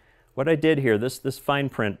 What I did here, this fine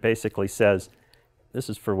print basically says, this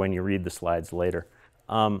is for when you read the slides later,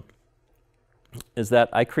 is that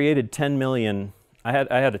I created 10 million, I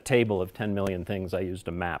had a table of 10 million things I used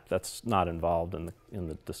to map. That's not involved in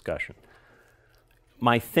the discussion.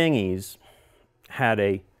 My thingies had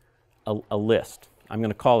a list. I'm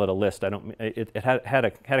going to call it a list. It had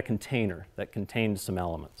a container that contained some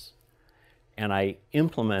elements. And I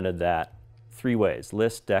implemented that 3 ways: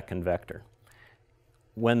 list, dec, and vector.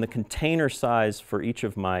 When the container size for each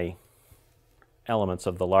of my elements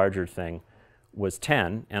of the larger thing was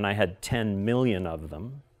 10, and I had 10 million of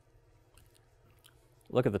them,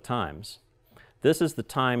 look at the times. This is the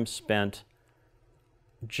time spent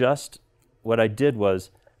what I did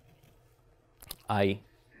was I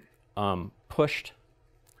pushed,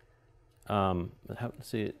 I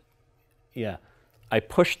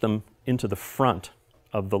pushed them into the front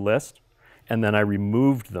of the list, and then I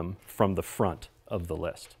removed them from the front of the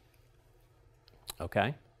list.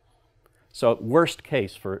 Okay? So worst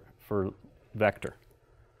case for vector.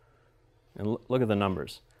 And look at the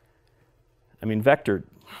numbers. Vector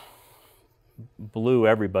blew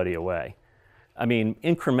everybody away.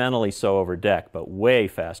 Incrementally so over dec, but way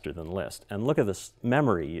faster than list. And look at this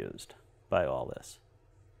memory used by all this.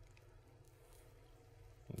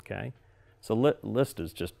 Okay? So list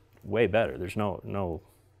is just way better. There's no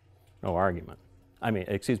argument.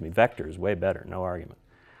 Vector is way better, no argument.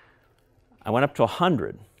 I went up to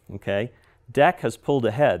 100, okay? Dec has pulled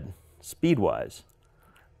ahead speed-wise,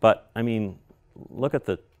 but look at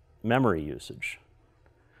the memory usage.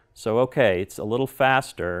 So okay, it's a little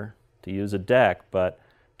faster to use a dec, but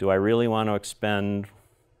do I really want to expend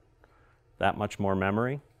that much more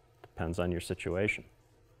memory? Depends on your situation.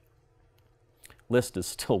 List is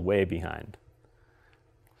still way behind.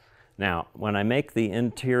 Now, when I make the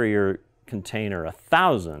interior container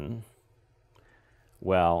 1,000,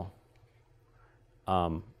 well,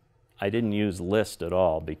 I didn't use list at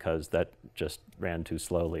all because that just ran too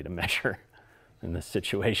slowly to measure in this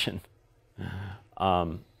situation.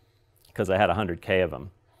 Because I had 100K of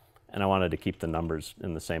them, and I wanted to keep the numbers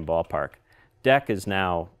in the same ballpark. Dec is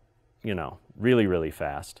now, really, really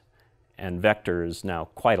fast, And vector is now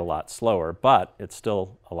quite a lot slower, but it's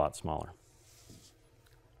still a lot smaller.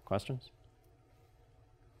 Questions?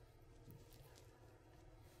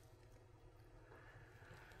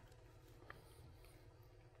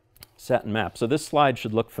 Set and map. So this slide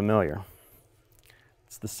should look familiar.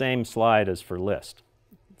 It's the same slide as for list.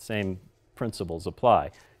 Same principles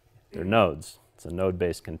apply. They're nodes. It's a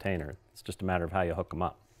node-based container. It's just a matter of how you hook them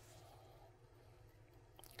up.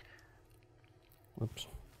 Oops.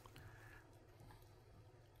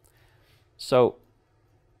 So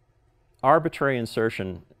arbitrary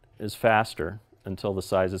insertion is faster until the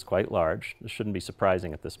size is quite large. This shouldn't be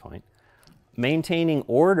surprising at this point. Maintaining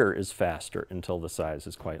order is faster until the size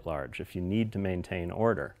is quite large, if you need to maintain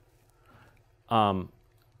order.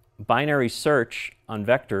 Binary search on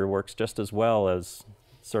vector works just as well as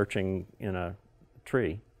searching in a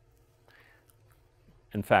tree.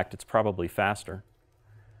 In fact, it's probably faster.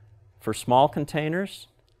 For small containers,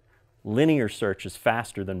 linear search is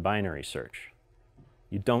faster than binary search.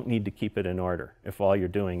 You don't need to keep it in order if all you're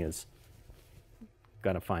doing is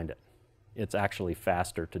going to find it. It's actually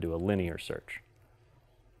faster to do a linear search.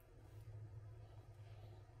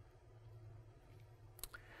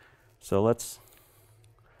 So let's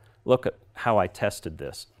look at how I tested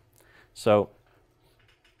this. So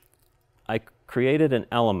I created an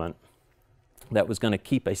element that was going to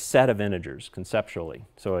keep a set of integers conceptually.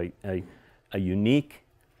 So a unique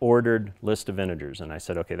ordered list of integers. And I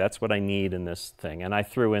said, okay, that's what I need in this thing. And I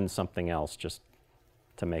threw in something else just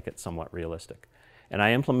to make it somewhat realistic. And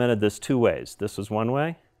I implemented this two ways. This is one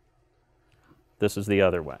way. This is the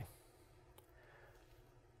other way.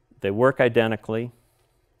 They work identically.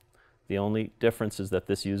 The only difference is that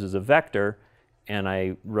this uses a vector, and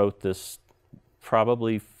I wrote this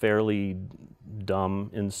probably fairly dumb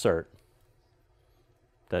insert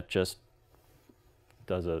that just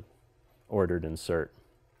does a ordered insert.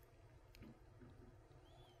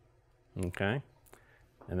 Okay?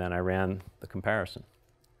 And then I ran the comparison.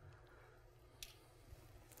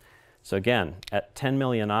 So again, at 10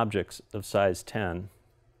 million objects of size 10,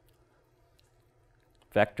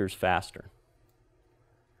 vector's faster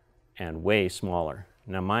and way smaller.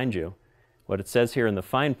 Now mind you, what it says here in the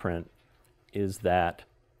fine print is that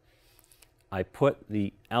I put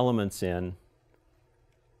the elements in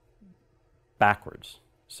backwards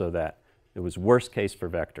so that it was worst case for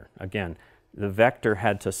vector. Again, the vector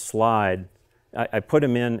had to slide. I put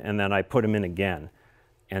them in and then I put them in again.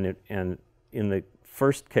 And in the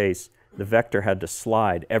first case, the vector had to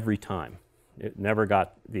slide every time. It never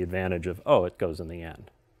got the advantage of, oh, it goes in the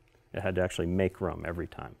end. It had to actually make room every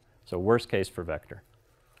time. So worst case for vector.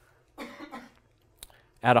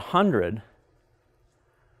 At 100,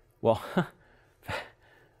 well,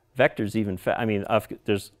 vector's even, I mean,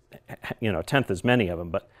 there's, a tenth as many of them,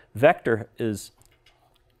 but vector is,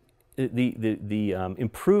 the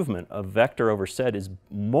improvement of vector over set is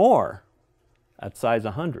more at size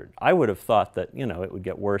 100. I would have thought that, it would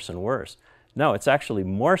get worse and worse. No, it's actually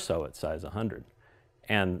more so at size 100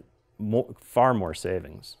 and far more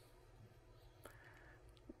savings.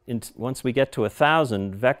 Once we get to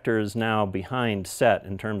 1,000, vector is now behind set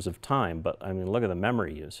in terms of time, but I mean, look at the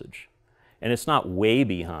memory usage. And it's not way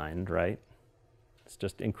behind, right? It's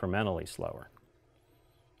just incrementally slower.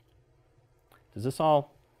 Does this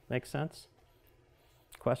all make sense?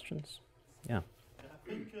 Questions? Yeah. I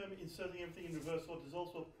think inserting everything in reverse order is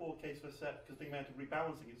also a poor case for set because the amount of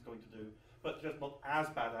rebalancing it's going to do, but just not as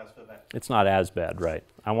bad as for vector. It's not as bad, right.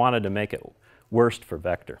 I wanted to make it worst for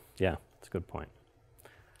vector. Yeah, that's a good point.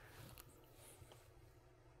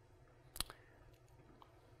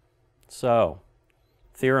 So,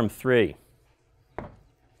 theorem 3,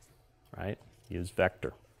 right? Use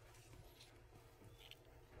vector.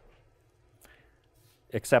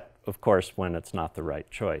 Except, of course, when it's not the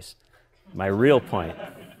right choice. My real point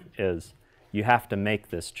is you have to make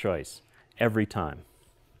this choice every time.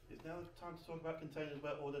 Is now the time to talk about containers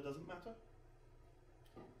where order doesn't matter?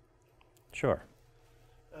 Sure.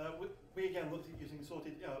 We again looked at using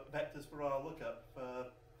sorted vectors for our lookup,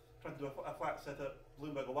 trying to do a flat set at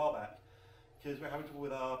Bloomberg a while back, because we're having trouble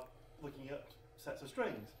with our looking at sets of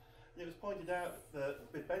strings. And it was pointed out that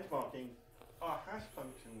with benchmarking, our hash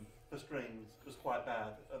function for strings was quite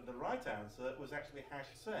bad, and the right answer was actually hash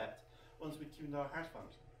set once we tuned our hash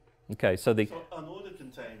function. Okay, so So unordered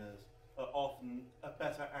containers are often a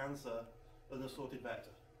better answer than a sorted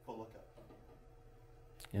vector for lookup.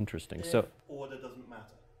 interesting. If So order doesn't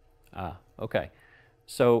matter. okay.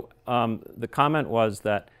 So the comment was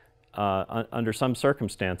that under some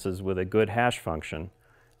circumstances with a good hash function,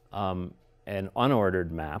 an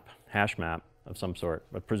unordered map, hash map of some sort,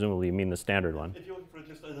 but presumably you mean the standard one. If you're looking for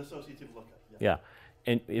just an associative lookup. Yeah,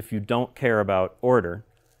 and if you don't care about order,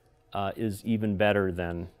 is even better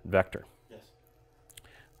than vector. Yes.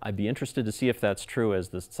 I'd be interested to see if that's true as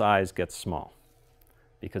the size gets small,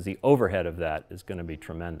 because the overhead of that is going to be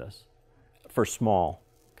tremendous for small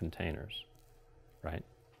containers, right?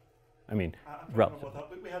 I mean, I can't remember relative. what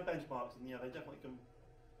that, we had benchmarks, and yeah, they definitely come.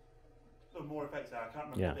 There are more effects there. I can't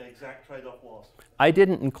remember Yeah. what the exact trade-off was. I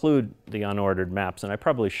didn't include the unordered maps, and I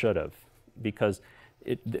probably should have, because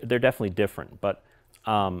they're definitely different. But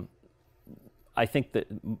I think that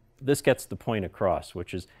this gets the point across,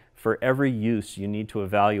 which is for every use, you need to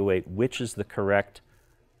evaluate which is the correct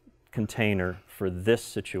container for this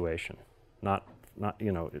situation. Not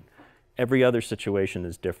you know, every other situation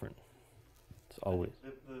is different. It's always.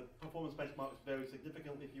 The performance benchmarks vary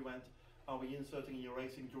significantly if you went, are we inserting and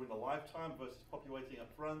erasing during the lifetime versus populating up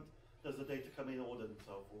front? Does the data come in ordered and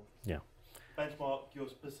so forth? Yeah. Benchmark your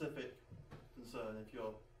specific concern if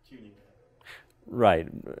you're tuning it. Right.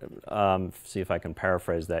 See if I can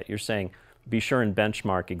paraphrase that. You're saying be sure and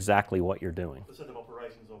benchmark exactly what you're doing. The set of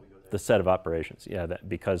operations over your data. The set of operations, yeah, that,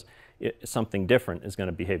 because something different is going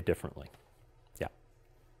to behave differently. Yeah.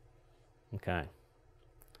 Okay.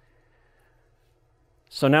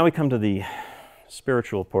 So now we come to the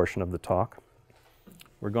spiritual portion of the talk.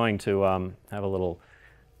 We're going to have a little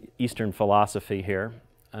Eastern philosophy here,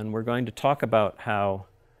 and we're going to talk about how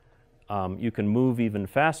you can move even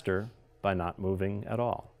faster by not moving at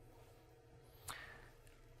all.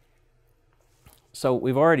 So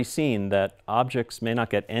we've already seen that objects may not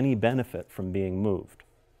get any benefit from being moved,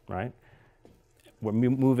 right? Where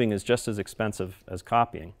moving is just as expensive as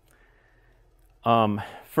copying.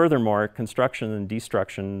 Furthermore, construction and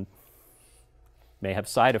destruction may have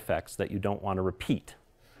side effects that you don't want to repeat.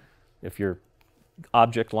 If your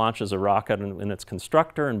object launches a rocket in its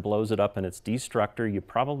constructor and blows it up in its destructor, you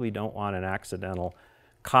probably don't want an accidental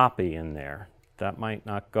copy in there. That might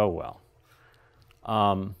not go well.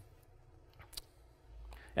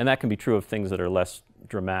 And that can be true of things that are less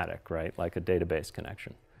dramatic, right, like a database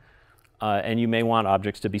connection. And you may want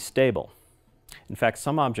objects to be stable. In fact,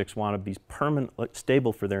 some objects want to be permanently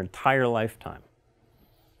stable for their entire lifetime.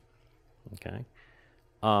 Okay?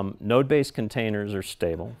 Node-based containers are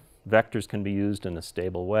stable. Vectors can be used in a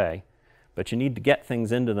stable way, but you need to get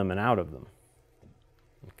things into them and out of them.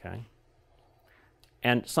 Okay?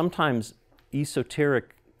 And sometimes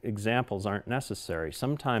esoteric examples aren't necessary.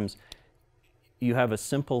 Sometimes you have a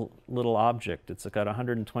simple little object. It's got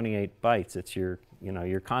 128 bytes. It's your,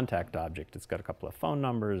 your contact object. It's got a couple of phone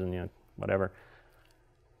numbers and whatever.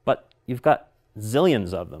 But you've got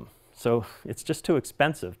zillions of them. So it's just too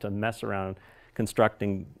expensive to mess around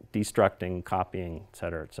constructing, destructing, copying, et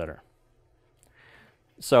cetera, et cetera.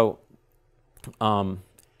 So, and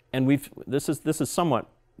this is somewhat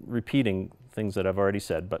repeating things that I've already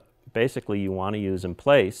said, but basically you want to use in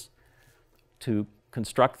place to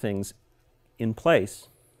construct things in place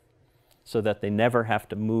so that they never have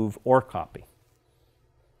to move or copy.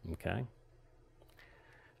 Okay?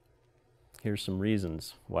 Here's some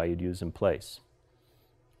reasons why you'd use in place.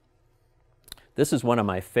 This is one of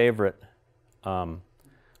my favorite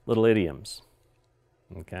little idioms.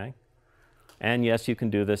 Okay? And yes, you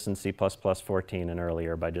can do this in C++ 14 and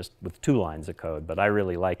earlier with 2 lines of code, but I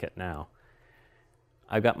really like it now.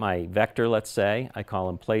 I've got my vector, let's say. I call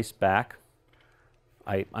him place back.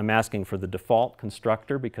 I'm asking for the default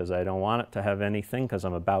constructor because I don't want it to have anything because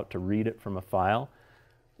I'm about to read it from a file.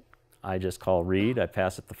 I just call read. I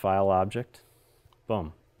pass it the file object.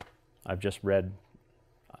 Boom. I've just read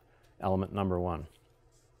element number 1.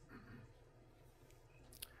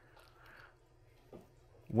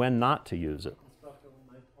 When not to use it. Constructor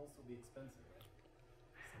might also be expensive,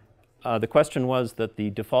 right? The question was that the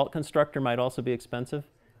default constructor might also be expensive?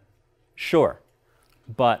 Sure.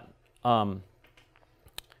 But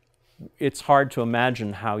it's hard to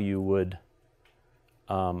imagine how you would,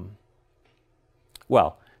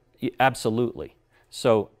 well, absolutely.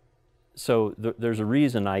 So there's a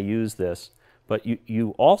reason I use this, but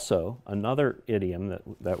you also, another idiom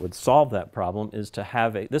that would solve that problem is to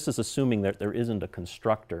have this is assuming that there isn't a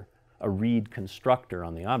constructor, a read constructor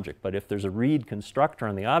on the object. But if there's a read constructor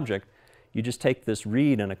on the object, you just take this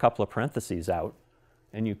read and a couple of parentheses out,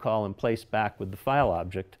 and you call in place back with the file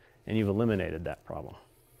object, and you've eliminated that problem.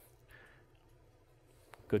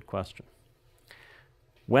 Good question.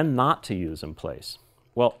 When not to use in place?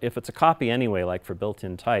 Well, if it's a copy anyway, like for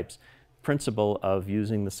built-in types, principle of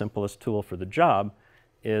using the simplest tool for the job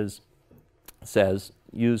says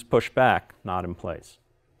use push back, not in place.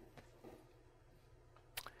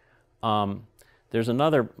 There's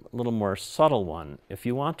another little more subtle one. If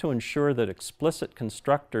you want to ensure that explicit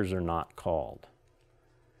constructors are not called,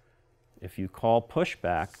 If you call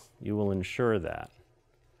pushback, you will ensure that.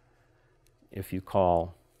 If you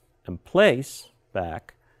call emplace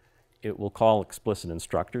back, it will call explicit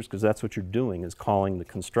instructors, because that's what you're doing, is calling the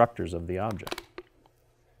constructors of the object.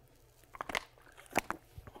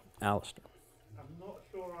 Alistair. I'm not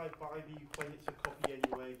sure I buy the when it's a copy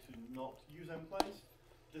anyway to not use emplace,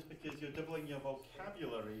 just because you're doubling your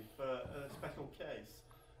vocabulary for a special case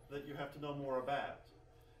that you have to know more about.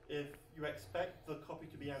 If you expect the copy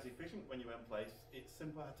to be as efficient when you emplace, it's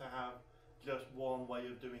simpler to have just one way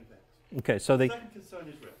of doing things. Okay, so The second concern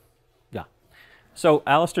is real. yeah. So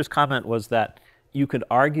Alistair's comment was that you could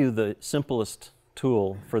argue the simplest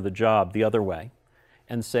tool for the job the other way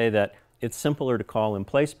and say that it's simpler to call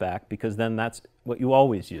emplace back because then that's what you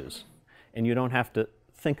always use. And you don't have to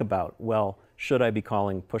think about, well, should I be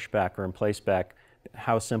calling pushback or emplace back?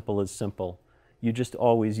 How simple is simple? You just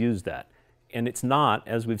always use that. And it's not,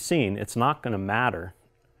 as we've seen, it's not going to matter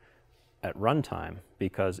at runtime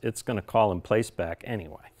because it's going to call emplace back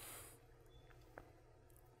anyway.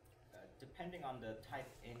 Depending on the type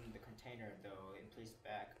in the container, though, emplace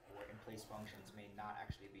back or emplace functions may not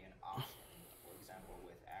actually be an option. For example,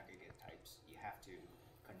 with aggregate types, you have to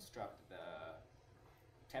construct the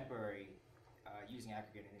temporary using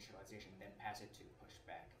aggregate initialization, then pass it to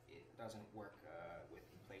pushback. It doesn't work with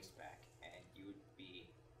emplace back, and you would be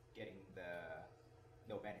getting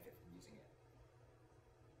no benefit from using it.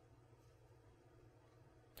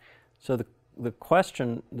 So the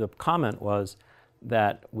question, the comment was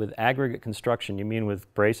that with aggregate construction, you mean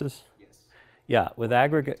with braces? Yes. Yeah, with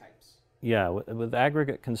aggregate, types. yeah, with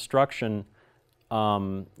aggregate construction,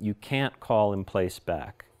 you can't call emplace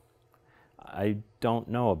back. I don't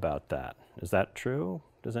know about that. Is that true?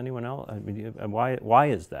 Does anyone else? I mean, why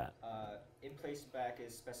is that? Emplace back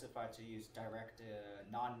is specified to use direct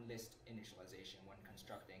non-list initialization when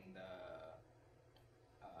constructing the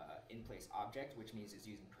in-place object, which means it's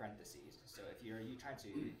using parentheses. So if you're trying to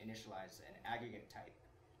initialize an aggregate type,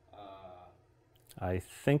 I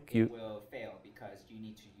think it you. will fail because you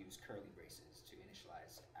need to use curly braces to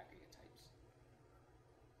initialize aggregate types.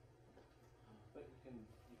 But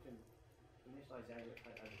you can initialize aggregate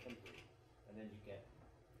type as a template, and then you get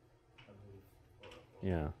a move or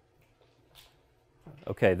Yeah.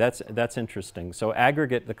 Okay, that's interesting. So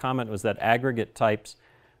aggregate, the comment was that aggregate types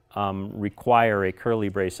require a curly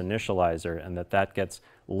brace initializer, and that gets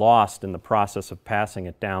lost in the process of passing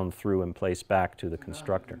it down through and place back to the It's a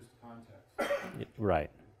constructor. non-reduced context. Right.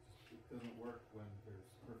 It doesn't work when there's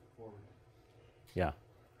perfect forwarding. Yeah.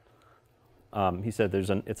 He said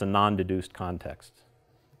it's a non-deduced context.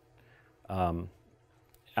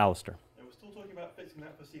 Alistair. And we're still talking about fixing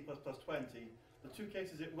that for C++20. The two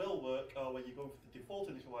cases it will work are when you go for the default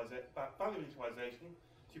value initialization,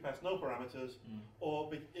 so you pass no parameters, or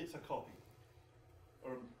it's a copy.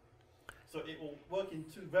 So it will work in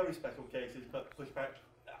two very special cases, but pushback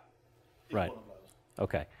is Right. one of those.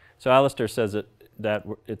 Okay. So Alistair says that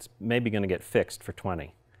it's maybe going to get fixed for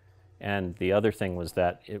 20. And the other thing was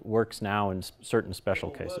that it works now in certain special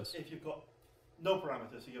It will work cases. if you've got no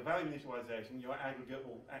parameters, so your value initialization, your aggregate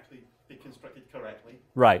will actually be constructed correctly.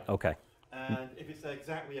 Right, okay. And if it's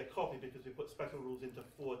exactly a copy, because we put special rules into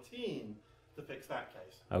 14 to fix that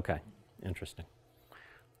case. Okay, interesting.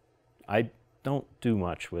 I don't do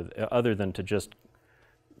much with, other than to just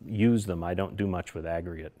use them, I don't do much with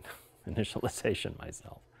aggregate initialization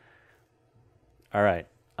myself. All right.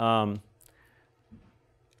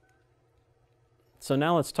 So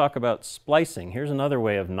now let's talk about splicing. Here's another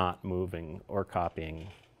way of not moving or copying.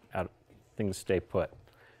 Things stay put.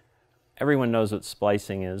 Everyone knows what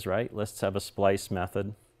splicing is, right? Lists have a splice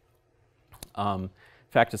method. In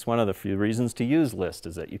fact, it's one of the few reasons to use list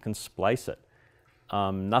is that you can splice it.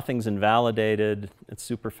 Nothing's invalidated. It's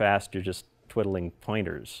super fast. You're just twiddling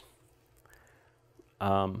pointers.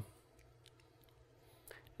 All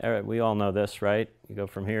right, we all know this, right? You go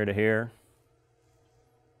from here to here.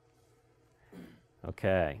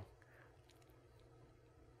 Okay.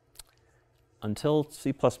 Until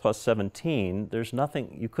C++17, there's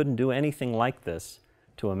nothing, you couldn't do anything like this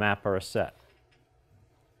to a map or a set.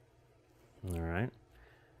 All right.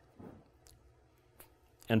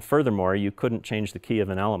 And furthermore, you couldn't change the key of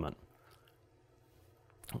an element.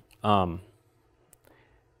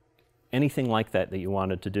 Anything like that you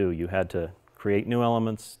wanted to do, you had to create new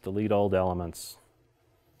elements, delete old elements,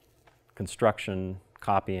 construction,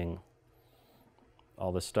 copying,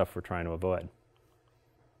 all this stuff we're trying to avoid.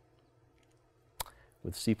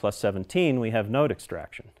 With C++17, we have node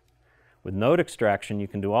extraction. With node extraction, you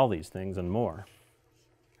can do all these things and more.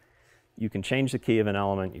 You can change the key of an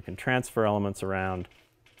element. You can transfer elements around,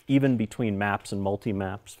 even between maps and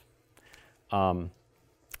multi-maps.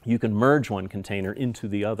 you can merge one container into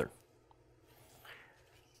the other.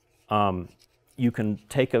 You can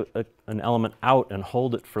take an element out and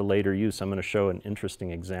hold it for later use. I'm going to show an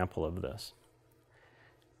interesting example of this.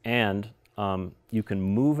 And you can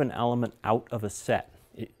move an element out of a set.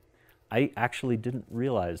 I actually didn't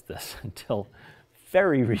realize this until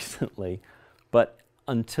very recently, but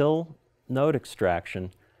until node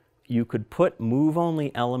extraction, you could put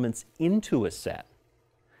move-only elements into a set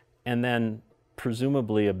and then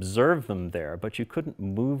presumably observe them there, but you couldn't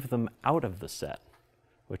move them out of the set,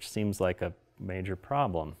 which seems like a major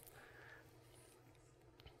problem.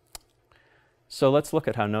 So let's look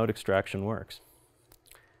at how node extraction works.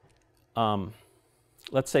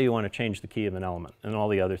 Let's say you want to change the key of an element, and all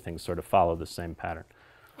the other things sort of follow the same pattern.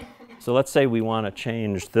 So let's say we want to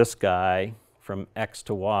change this guy from X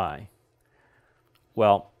to Y.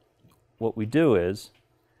 Well, what we do is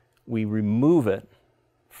we remove it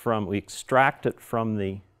from, we extract it from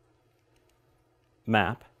the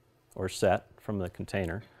map or set, from the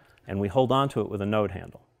container, and we hold on to it with a node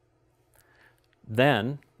handle.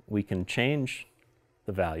 Then we can change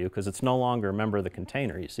the value because it's no longer a member of the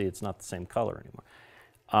container. You see, it's not the same color anymore.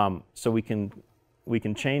 So we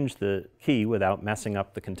can change the key without messing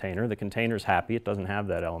up the container. The container's happy, it doesn't have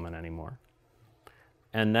that element anymore.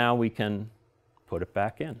 And now we can put it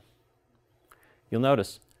back in. You'll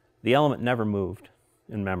notice the element never moved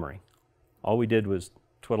in memory. All we did was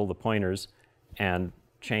twiddle the pointers and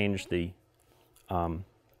change the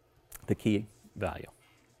key value.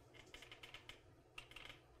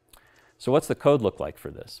 So what's the code look like for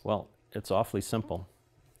this? Well, it's awfully simple.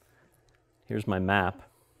 Here's my map.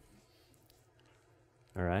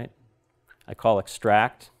 All right. I call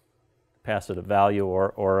extract, pass it a value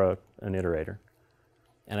or an iterator.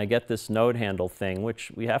 And I get this node handle thing,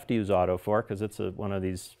 which we have to use auto for because it's one of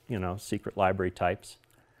these, secret library types.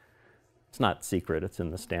 It's not secret, it's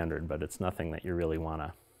in the standard, but it's nothing that you really want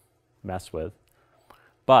to mess with.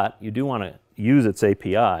 But you do want to use its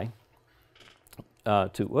API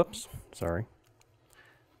to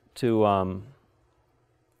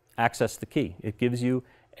access the key. It gives you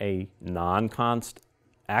a non-const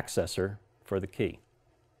accessor for the key.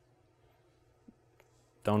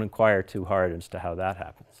 Don't inquire too hard as to how that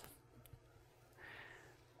happens.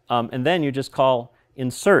 And then you just call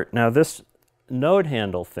insert. Now this node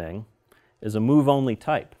handle thing is a move-only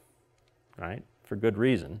type, right? For good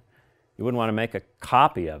reason. You wouldn't want to make a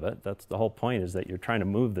copy of it. That's the whole point, is that you're trying to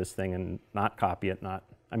move this thing and not copy it,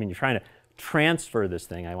 you're trying to transfer this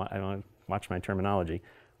thing, I want to watch my terminology,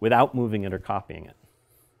 without moving it or copying it.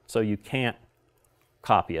 So you can't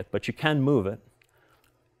copy it, but you can move it.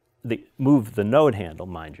 Move the node handle,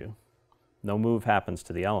 mind you. No move happens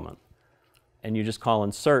to the element. And you just call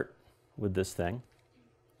insert with this thing,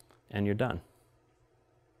 and you're done.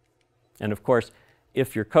 And of course,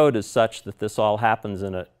 if your code is such that this all happens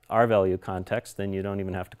in a R-value context, then you don't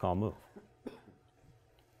even have to call move.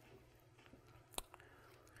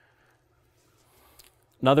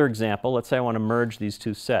 Another example, let's say I want to merge these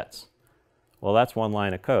two sets. Well, that's one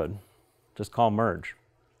line of code. Just call merge.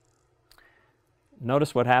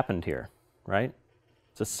 Notice what happened here, right?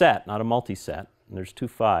 It's a set, not a multi-set, and there's two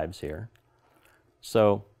 5s here.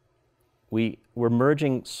 So we're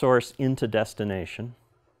merging source into destination.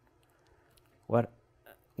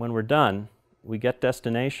 When we're done, we get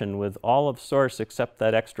destination with all of source except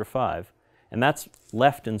that extra 5, and that's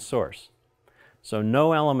left in source. So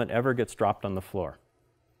no element ever gets dropped on the floor.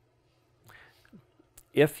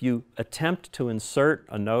 If you attempt to insert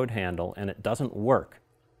a node handle and it doesn't work,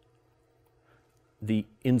 the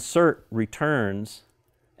insert returns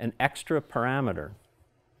an extra parameter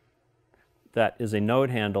that is a node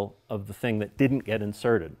handle of the thing that didn't get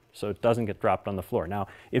inserted, so it doesn't get dropped on the floor. Now,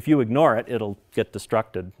 if you ignore it, it'll get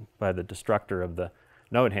destructed by the destructor of the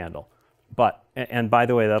node handle. But, and by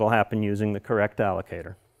the way, that'll happen using the correct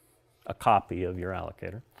allocator, a copy of your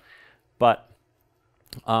allocator. But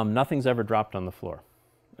nothing's ever dropped on the floor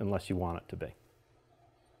unless you want it to be.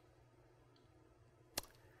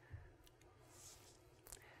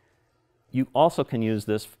 You also can use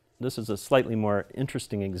this. This is a slightly more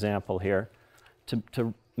interesting example here,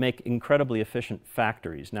 to make incredibly efficient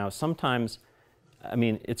factories. Now, sometimes,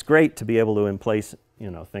 it's great to be able to place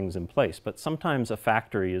things in place, but sometimes a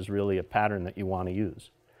factory is really a pattern that you want to use.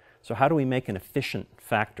 So how do we make an efficient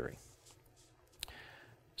factory?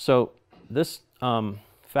 So this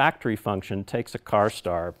factory function takes a char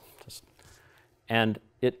star, and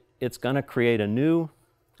it's going to create a new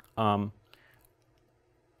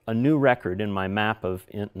record in my map of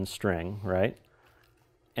int and string, right?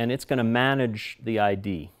 And it's going to manage the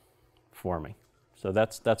ID for me. So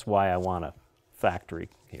that's why I want a factory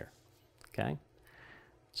here, okay?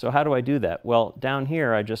 So how do I do that? Well, down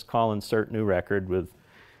here I just call insert new record with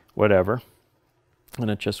whatever, and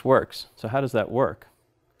it just works. So how does that work?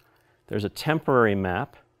 There's a temporary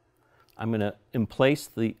map. I'm going to emplace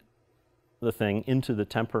the thing into the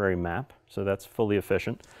temporary map, so that's fully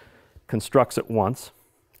efficient. Constructs it once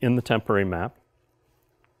in the temporary map.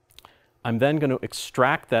 I'm then going to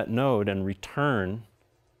extract that node and return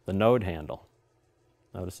the node handle.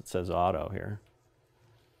 Notice it says auto here.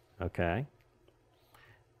 Okay.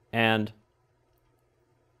 And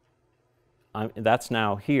that's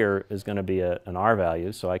now here is going to be an R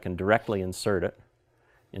value, so I can directly insert it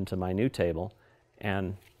into my new table,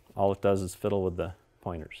 and all it does is fiddle with the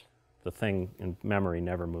pointers. The thing in memory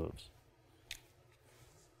never moves.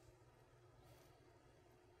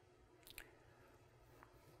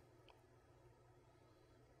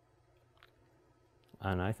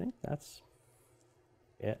 And I think that's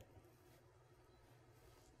it.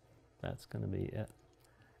 That's going to be it.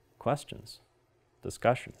 Questions,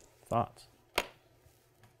 discussion, thoughts? Got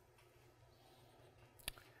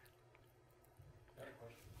a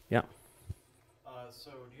question. Yeah.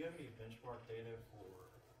 So do you have any benchmark data for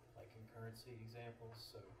like concurrency examples?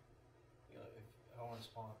 So, you know, if I want to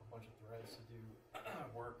spawn up a bunch of threads to do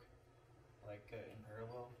work like in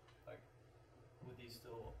parallel, like would these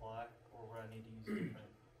still apply, or would I need to use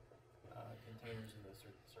different containers in those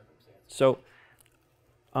circumstances? So,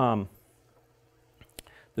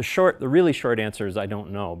 the really short answer is I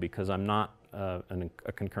don't know, because I'm not a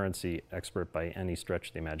concurrency expert by any stretch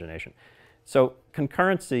of the imagination. So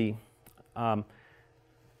concurrency,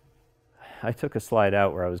 I took a slide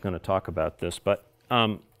out where I was going to talk about this, but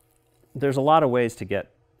there's a lot of ways to get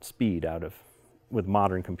speed with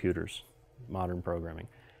modern computers, modern programming.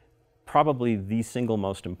 Probably the single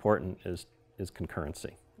most important is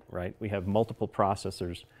concurrency, right? We have multiple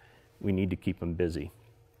processors. We need to keep them busy.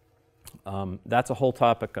 That's a whole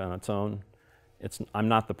topic on its own. I'm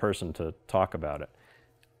not the person to talk about it.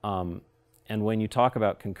 And when you talk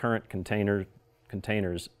about concurrent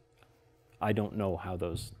containers, I don't know how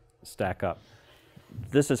those stack up.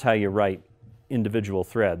 This is how you write individual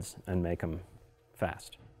threads and make them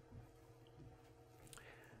fast.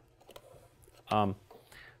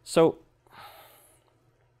 So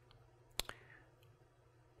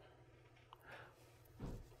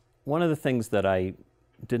one of the things that I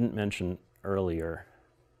didn't mention earlier,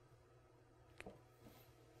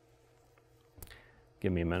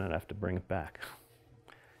 give me a minute, I have to bring it back.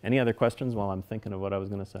 Any other questions while I'm thinking of what I was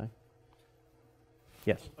going to say?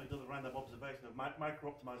 Yes? Another random observation of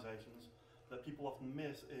micro-optimizations that people often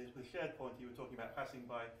miss is with shared pointer, you were talking about passing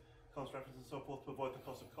by const reference and so forth to avoid the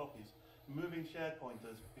cost of copies. Moving shared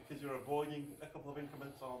pointers, because you're avoiding a couple of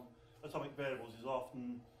increments on atomic variables, is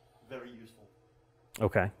often very useful.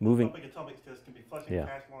 Okay, moving. Big atomics just can be flushing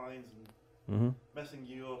cache lines and messing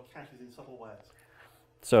your caches in subtle ways.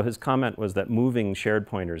 So his comment was that moving shared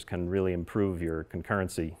pointers can really improve your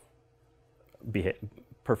concurrency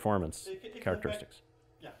performance characteristics.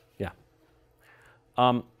 Yeah.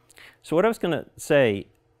 So what I was going to say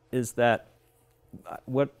is that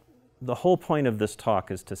the whole point of this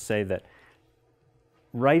talk is to say that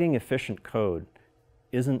writing efficient code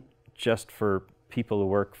isn't just for people who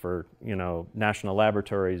work for, national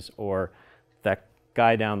laboratories, or that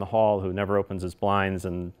guy down the hall who never opens his blinds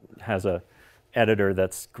and has a editor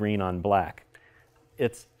that's green on black.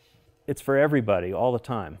 It's for everybody all the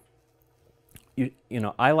time.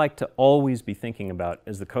 I like to always be thinking about,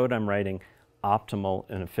 is the code I'm writing optimal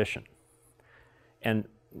and efficient? And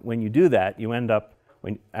when you do that, you end up,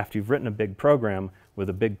 after you've written a big program, with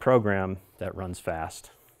a big program that runs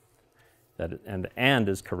fast, and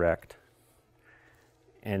is correct,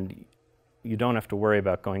 and you don't have to worry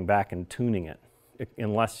about going back and tuning it,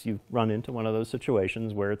 unless you run into one of those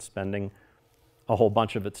situations where it's spending a whole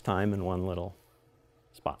bunch of its time in one little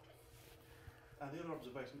spot. And the other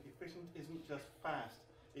observation, efficient isn't just fast,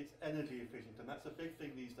 it's energy efficient, and that's a big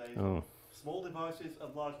thing these days. Small devices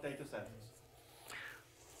and large data centers.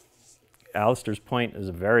 Alistair's point is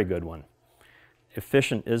a very good one.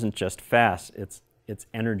 Efficient isn't just fast, it's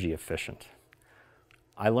energy efficient.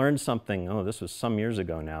 I learned something, this was some years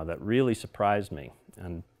ago now, that really surprised me.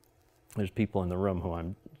 And there's people in the room who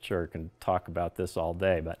I'm sure can talk about this all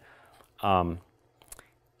day, but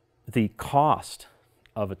the cost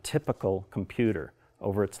of a typical computer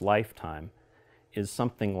over its lifetime is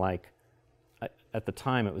something like, at the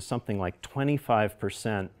time it was something like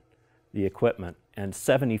 25% the equipment and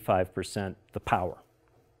 75% the power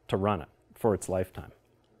to run it for its lifetime.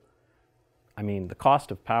 I mean, the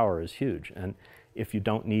cost of power is huge, and if you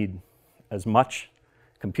don't need as much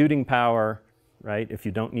computing power, right, if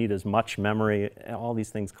you don't need as much memory, all these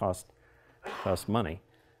things cost money.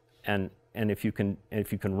 And if you can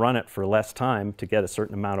run it for less time to get a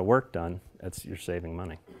certain amount of work done, you're saving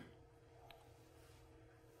money.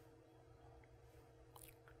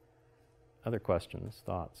 Other questions,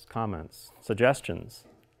 thoughts, comments, suggestions?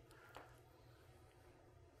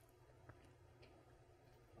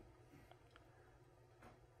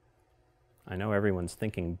 I know everyone's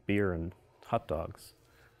thinking beer and hot dogs.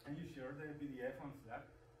 Can you share the PDF on Slack?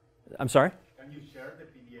 I'm sorry? Can you share the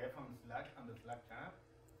PDF on Slack on the Slack tab?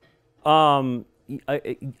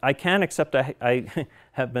 I can, except I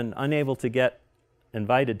have been unable to get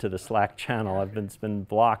invited to the Slack channel. It's been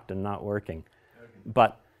blocked and not working. Okay.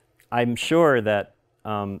 But I'm sure that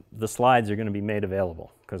the slides are going to be made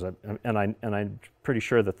available, I'm pretty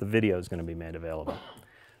sure that the video is going to be made available.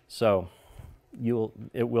 So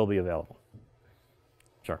it will be available.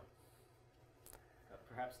 Sure.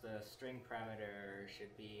 Perhaps the string parameter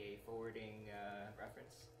should be a forwarding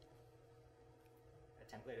reference, a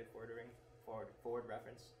templated forward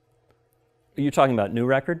reference. Are you talking about new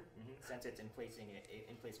record? Mm-hmm. Since it's in place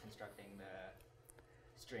constructing the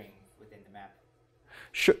string within the map.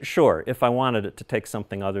 Sure, if I wanted it to take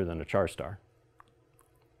something other than a char star.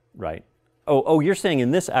 Right. Oh, you're saying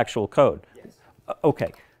in this actual code? Yes.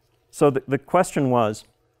 Okay. So the question was,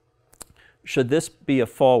 should this be a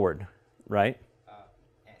forward, right?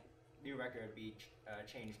 And new record be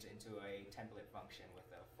changed into a template function with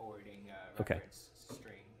a forwarding Okay. reference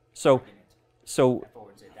string So that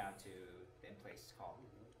forwards it down to the in-place call.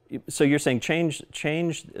 So you're saying change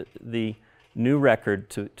the new record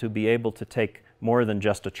to be able to take more than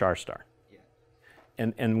just a char star. Yeah.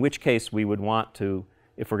 And in which case we would want to,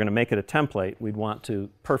 if we're going to make it a template, we'd want to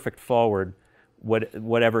perfect forward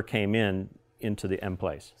whatever came into the M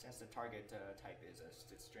place. Since the target type is a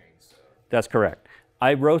string, so. That's correct.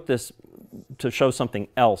 I wrote this to show something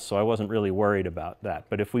else, so I wasn't really worried about that.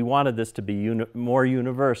 But if we wanted this to be more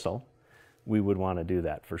universal, we would want to do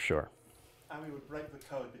that for sure. And we would break the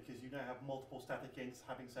code because you now have multiple static ints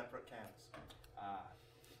having separate counts.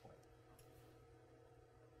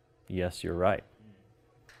 Yes, you're right.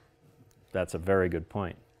 That's a very good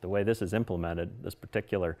point. The way this is implemented, this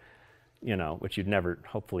particular, which you'd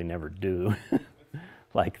hopefully never do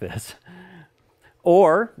like this.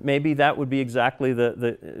 Or maybe that would be exactly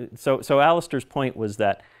so Alistair's point was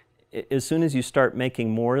that as soon as you start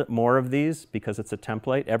making more of these, because it's a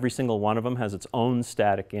template, every single one of them has its own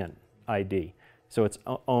static int ID. So its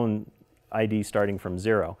own ID starting from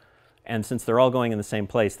 0. And since they're all going in the same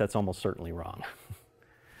place, that's almost certainly wrong.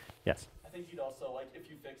 Yes? I think you'd also, if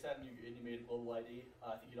you fix that and you made a global ID,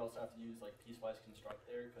 I think you'd also have to use piecewise construct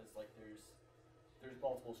there, because there's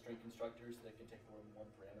multiple string constructors that can take more than one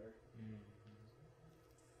parameter.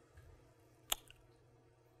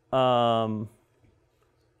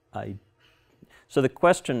 So the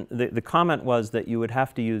question, the comment was that you would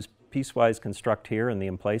have to use piecewise construct here in the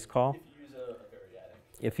in-place call. If you use a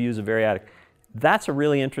variadic. If you use a variadic. That's a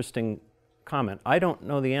really interesting comment. I don't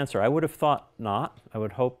know the answer. I would have thought not. I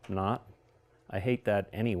would hope not. I hate that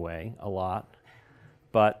anyway a lot.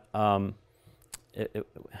 But it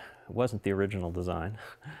wasn't the original design.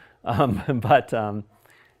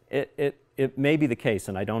 It may be the case,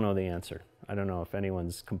 and I don't know the answer. I don't know if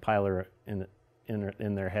anyone's compiler in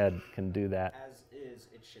their head can do that. As is,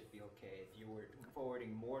 it should be okay. If you were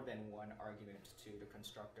forwarding more than one argument to the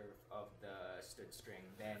constructor of the stood string,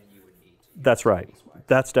 then you would need to use That's right. piecewise.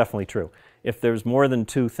 That's definitely true. If there's more than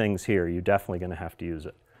 2 things here, you're definitely going to have to use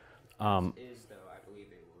it. As is, though, I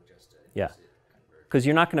believe it will just Yeah. use it convert. Because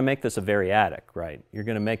you're not going to make this a variadic, right? You're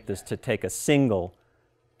going to make this to take a single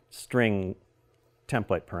string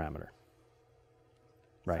template parameter.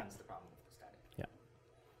 Right. That's the problem with the static.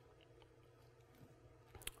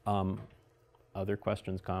 Other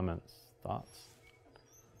questions, comments, thoughts?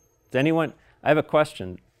 Does anyone? I have a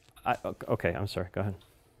question. Okay, I'm sorry. Go ahead.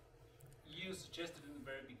 You suggested in the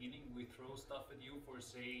very beginning we throw stuff at you for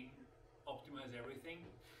saying optimize everything.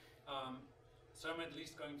 So I'm at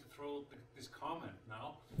least going to throw this comment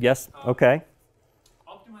now. Yes. Okay.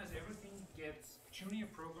 Optimize everything gets junior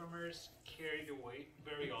programmers carried away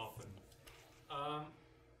very often.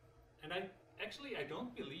 And I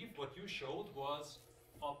don't believe what you showed was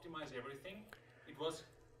optimize everything. It was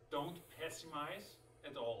don't pessimize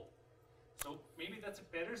at all. So maybe that's a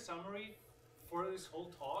better summary for this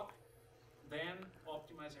whole talk than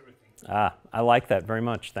optimize everything. I like that very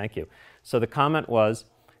much. Thank you. So the comment was,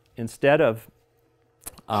 instead of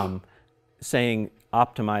saying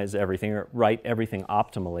optimize everything or write everything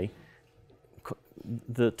optimally,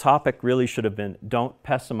 the topic really should have been don't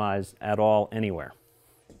pessimize at all anywhere.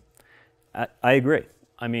 I agree.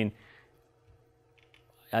 I mean,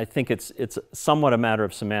 I think it's somewhat a matter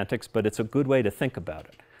of semantics, but it's a good way to think about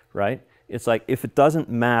it. right? It's like if it doesn't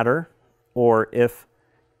matter, or if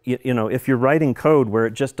if you're writing code where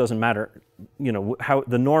it just doesn't matter, how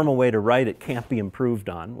the normal way to write it can't be improved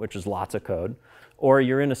on, which is lots of code, or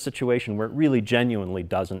you're in a situation where it really genuinely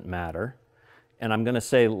doesn't matter. And I'm going to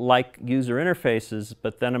say like user interfaces,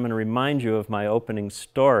 but then I'm going to remind you of my opening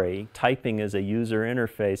story. Typing is a user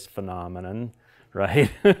interface phenomenon, right?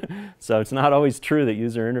 So it's not always true that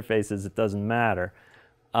user interfaces, it doesn't matter.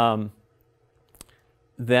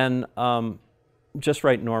 Then just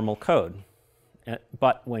write normal code.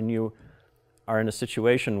 But when you are in a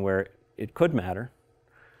situation where it could matter,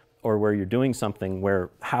 or where you're doing something where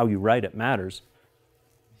how you write it matters,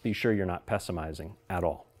 be sure you're not pessimizing at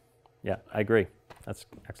all. Yeah, I agree. That's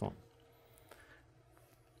excellent.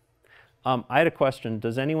 I had a question.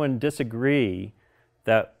 Does anyone disagree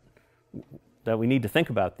that we need to think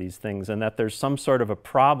about these things and that there's some sort of a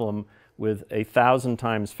problem with a 1,000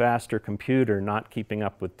 times faster computer not keeping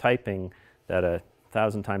up with typing that a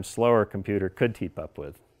 1,000 times slower computer could keep up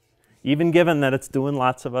with? Even given that it's doing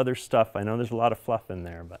lots of other stuff. I know there's a lot of fluff in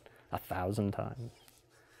there, but 1,000 times.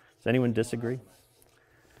 Does anyone disagree?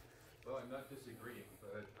 Well, I'm not disagreeing,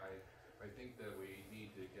 but I think that we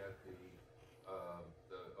need to get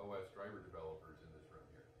the OS driver developers in this room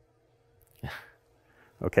here.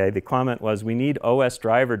 Okay, the comment was we need OS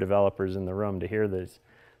driver developers in the room to hear these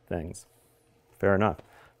things. Fair enough.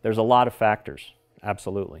 There's a lot of factors,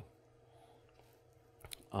 absolutely.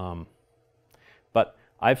 But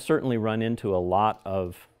I've certainly run into a lot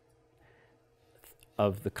of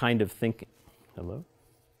the kind of thinking. Hello?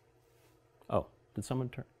 Oh, did someone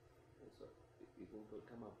turn? People could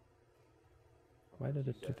come up. Why did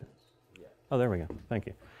it do that? Yeah. Oh, there we go. Thank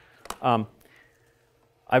you.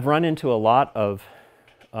 I've run into a lot of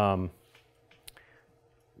the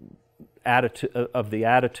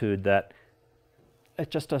attitude that it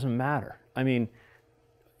just doesn't matter. I mean,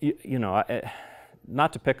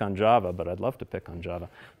 not to pick on Java, but I'd love to pick on Java.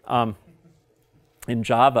 In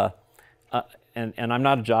Java, and I'm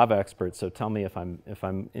not a Java expert, so tell me if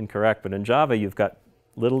I'm incorrect, but in Java you've got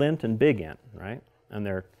little int and big int, right? And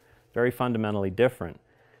they're very fundamentally different.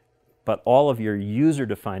 But all of your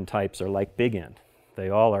user-defined types are like big int. They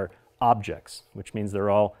all are objects, which means they're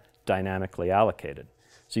all dynamically allocated.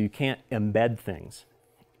 So you can't embed things.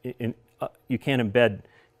 You can't embed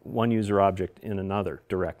one user object in another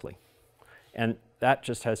directly. And that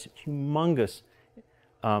just has humongous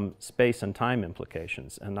space and time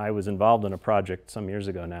implications. And I was involved in a project some years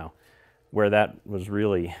ago now where that was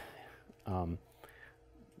really,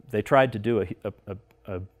 they tried to do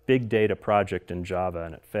a big data project in Java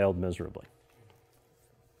and it failed miserably.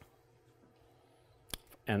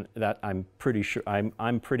 And that I'm pretty sure,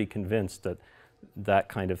 I'm pretty convinced that that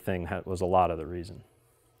kind of thing was a lot of the reason.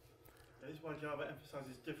 That is why Java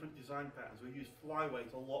emphasizes different design patterns. We use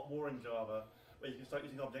flyweight a lot more in Java, where you can start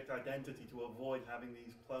using object identity to avoid having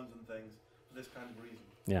these clones and things for this kind of reason.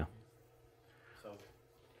 Yeah. So,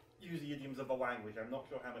 use the idioms of the language. I'm not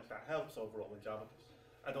sure how much that helps overall in Java.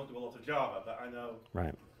 I don't do a lot of Java, but I know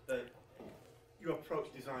that you approach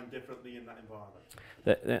design differently in that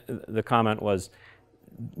environment. The comment was,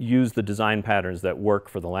 use the design patterns that work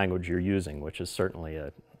for the language you're using, which is certainly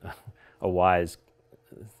a wise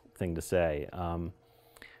thing to say.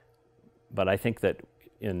 But I think that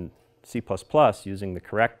in C++, using the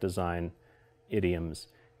correct design idioms,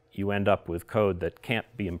 you end up with code that can't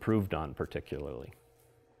be improved on particularly,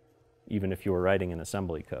 even if you were writing an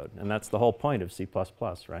assembly code. And that's the whole point of C++,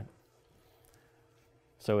 right?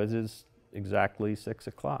 So it is exactly 6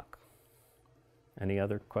 o'clock. Any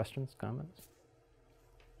other questions, comments?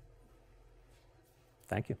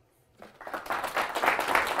 Thank you.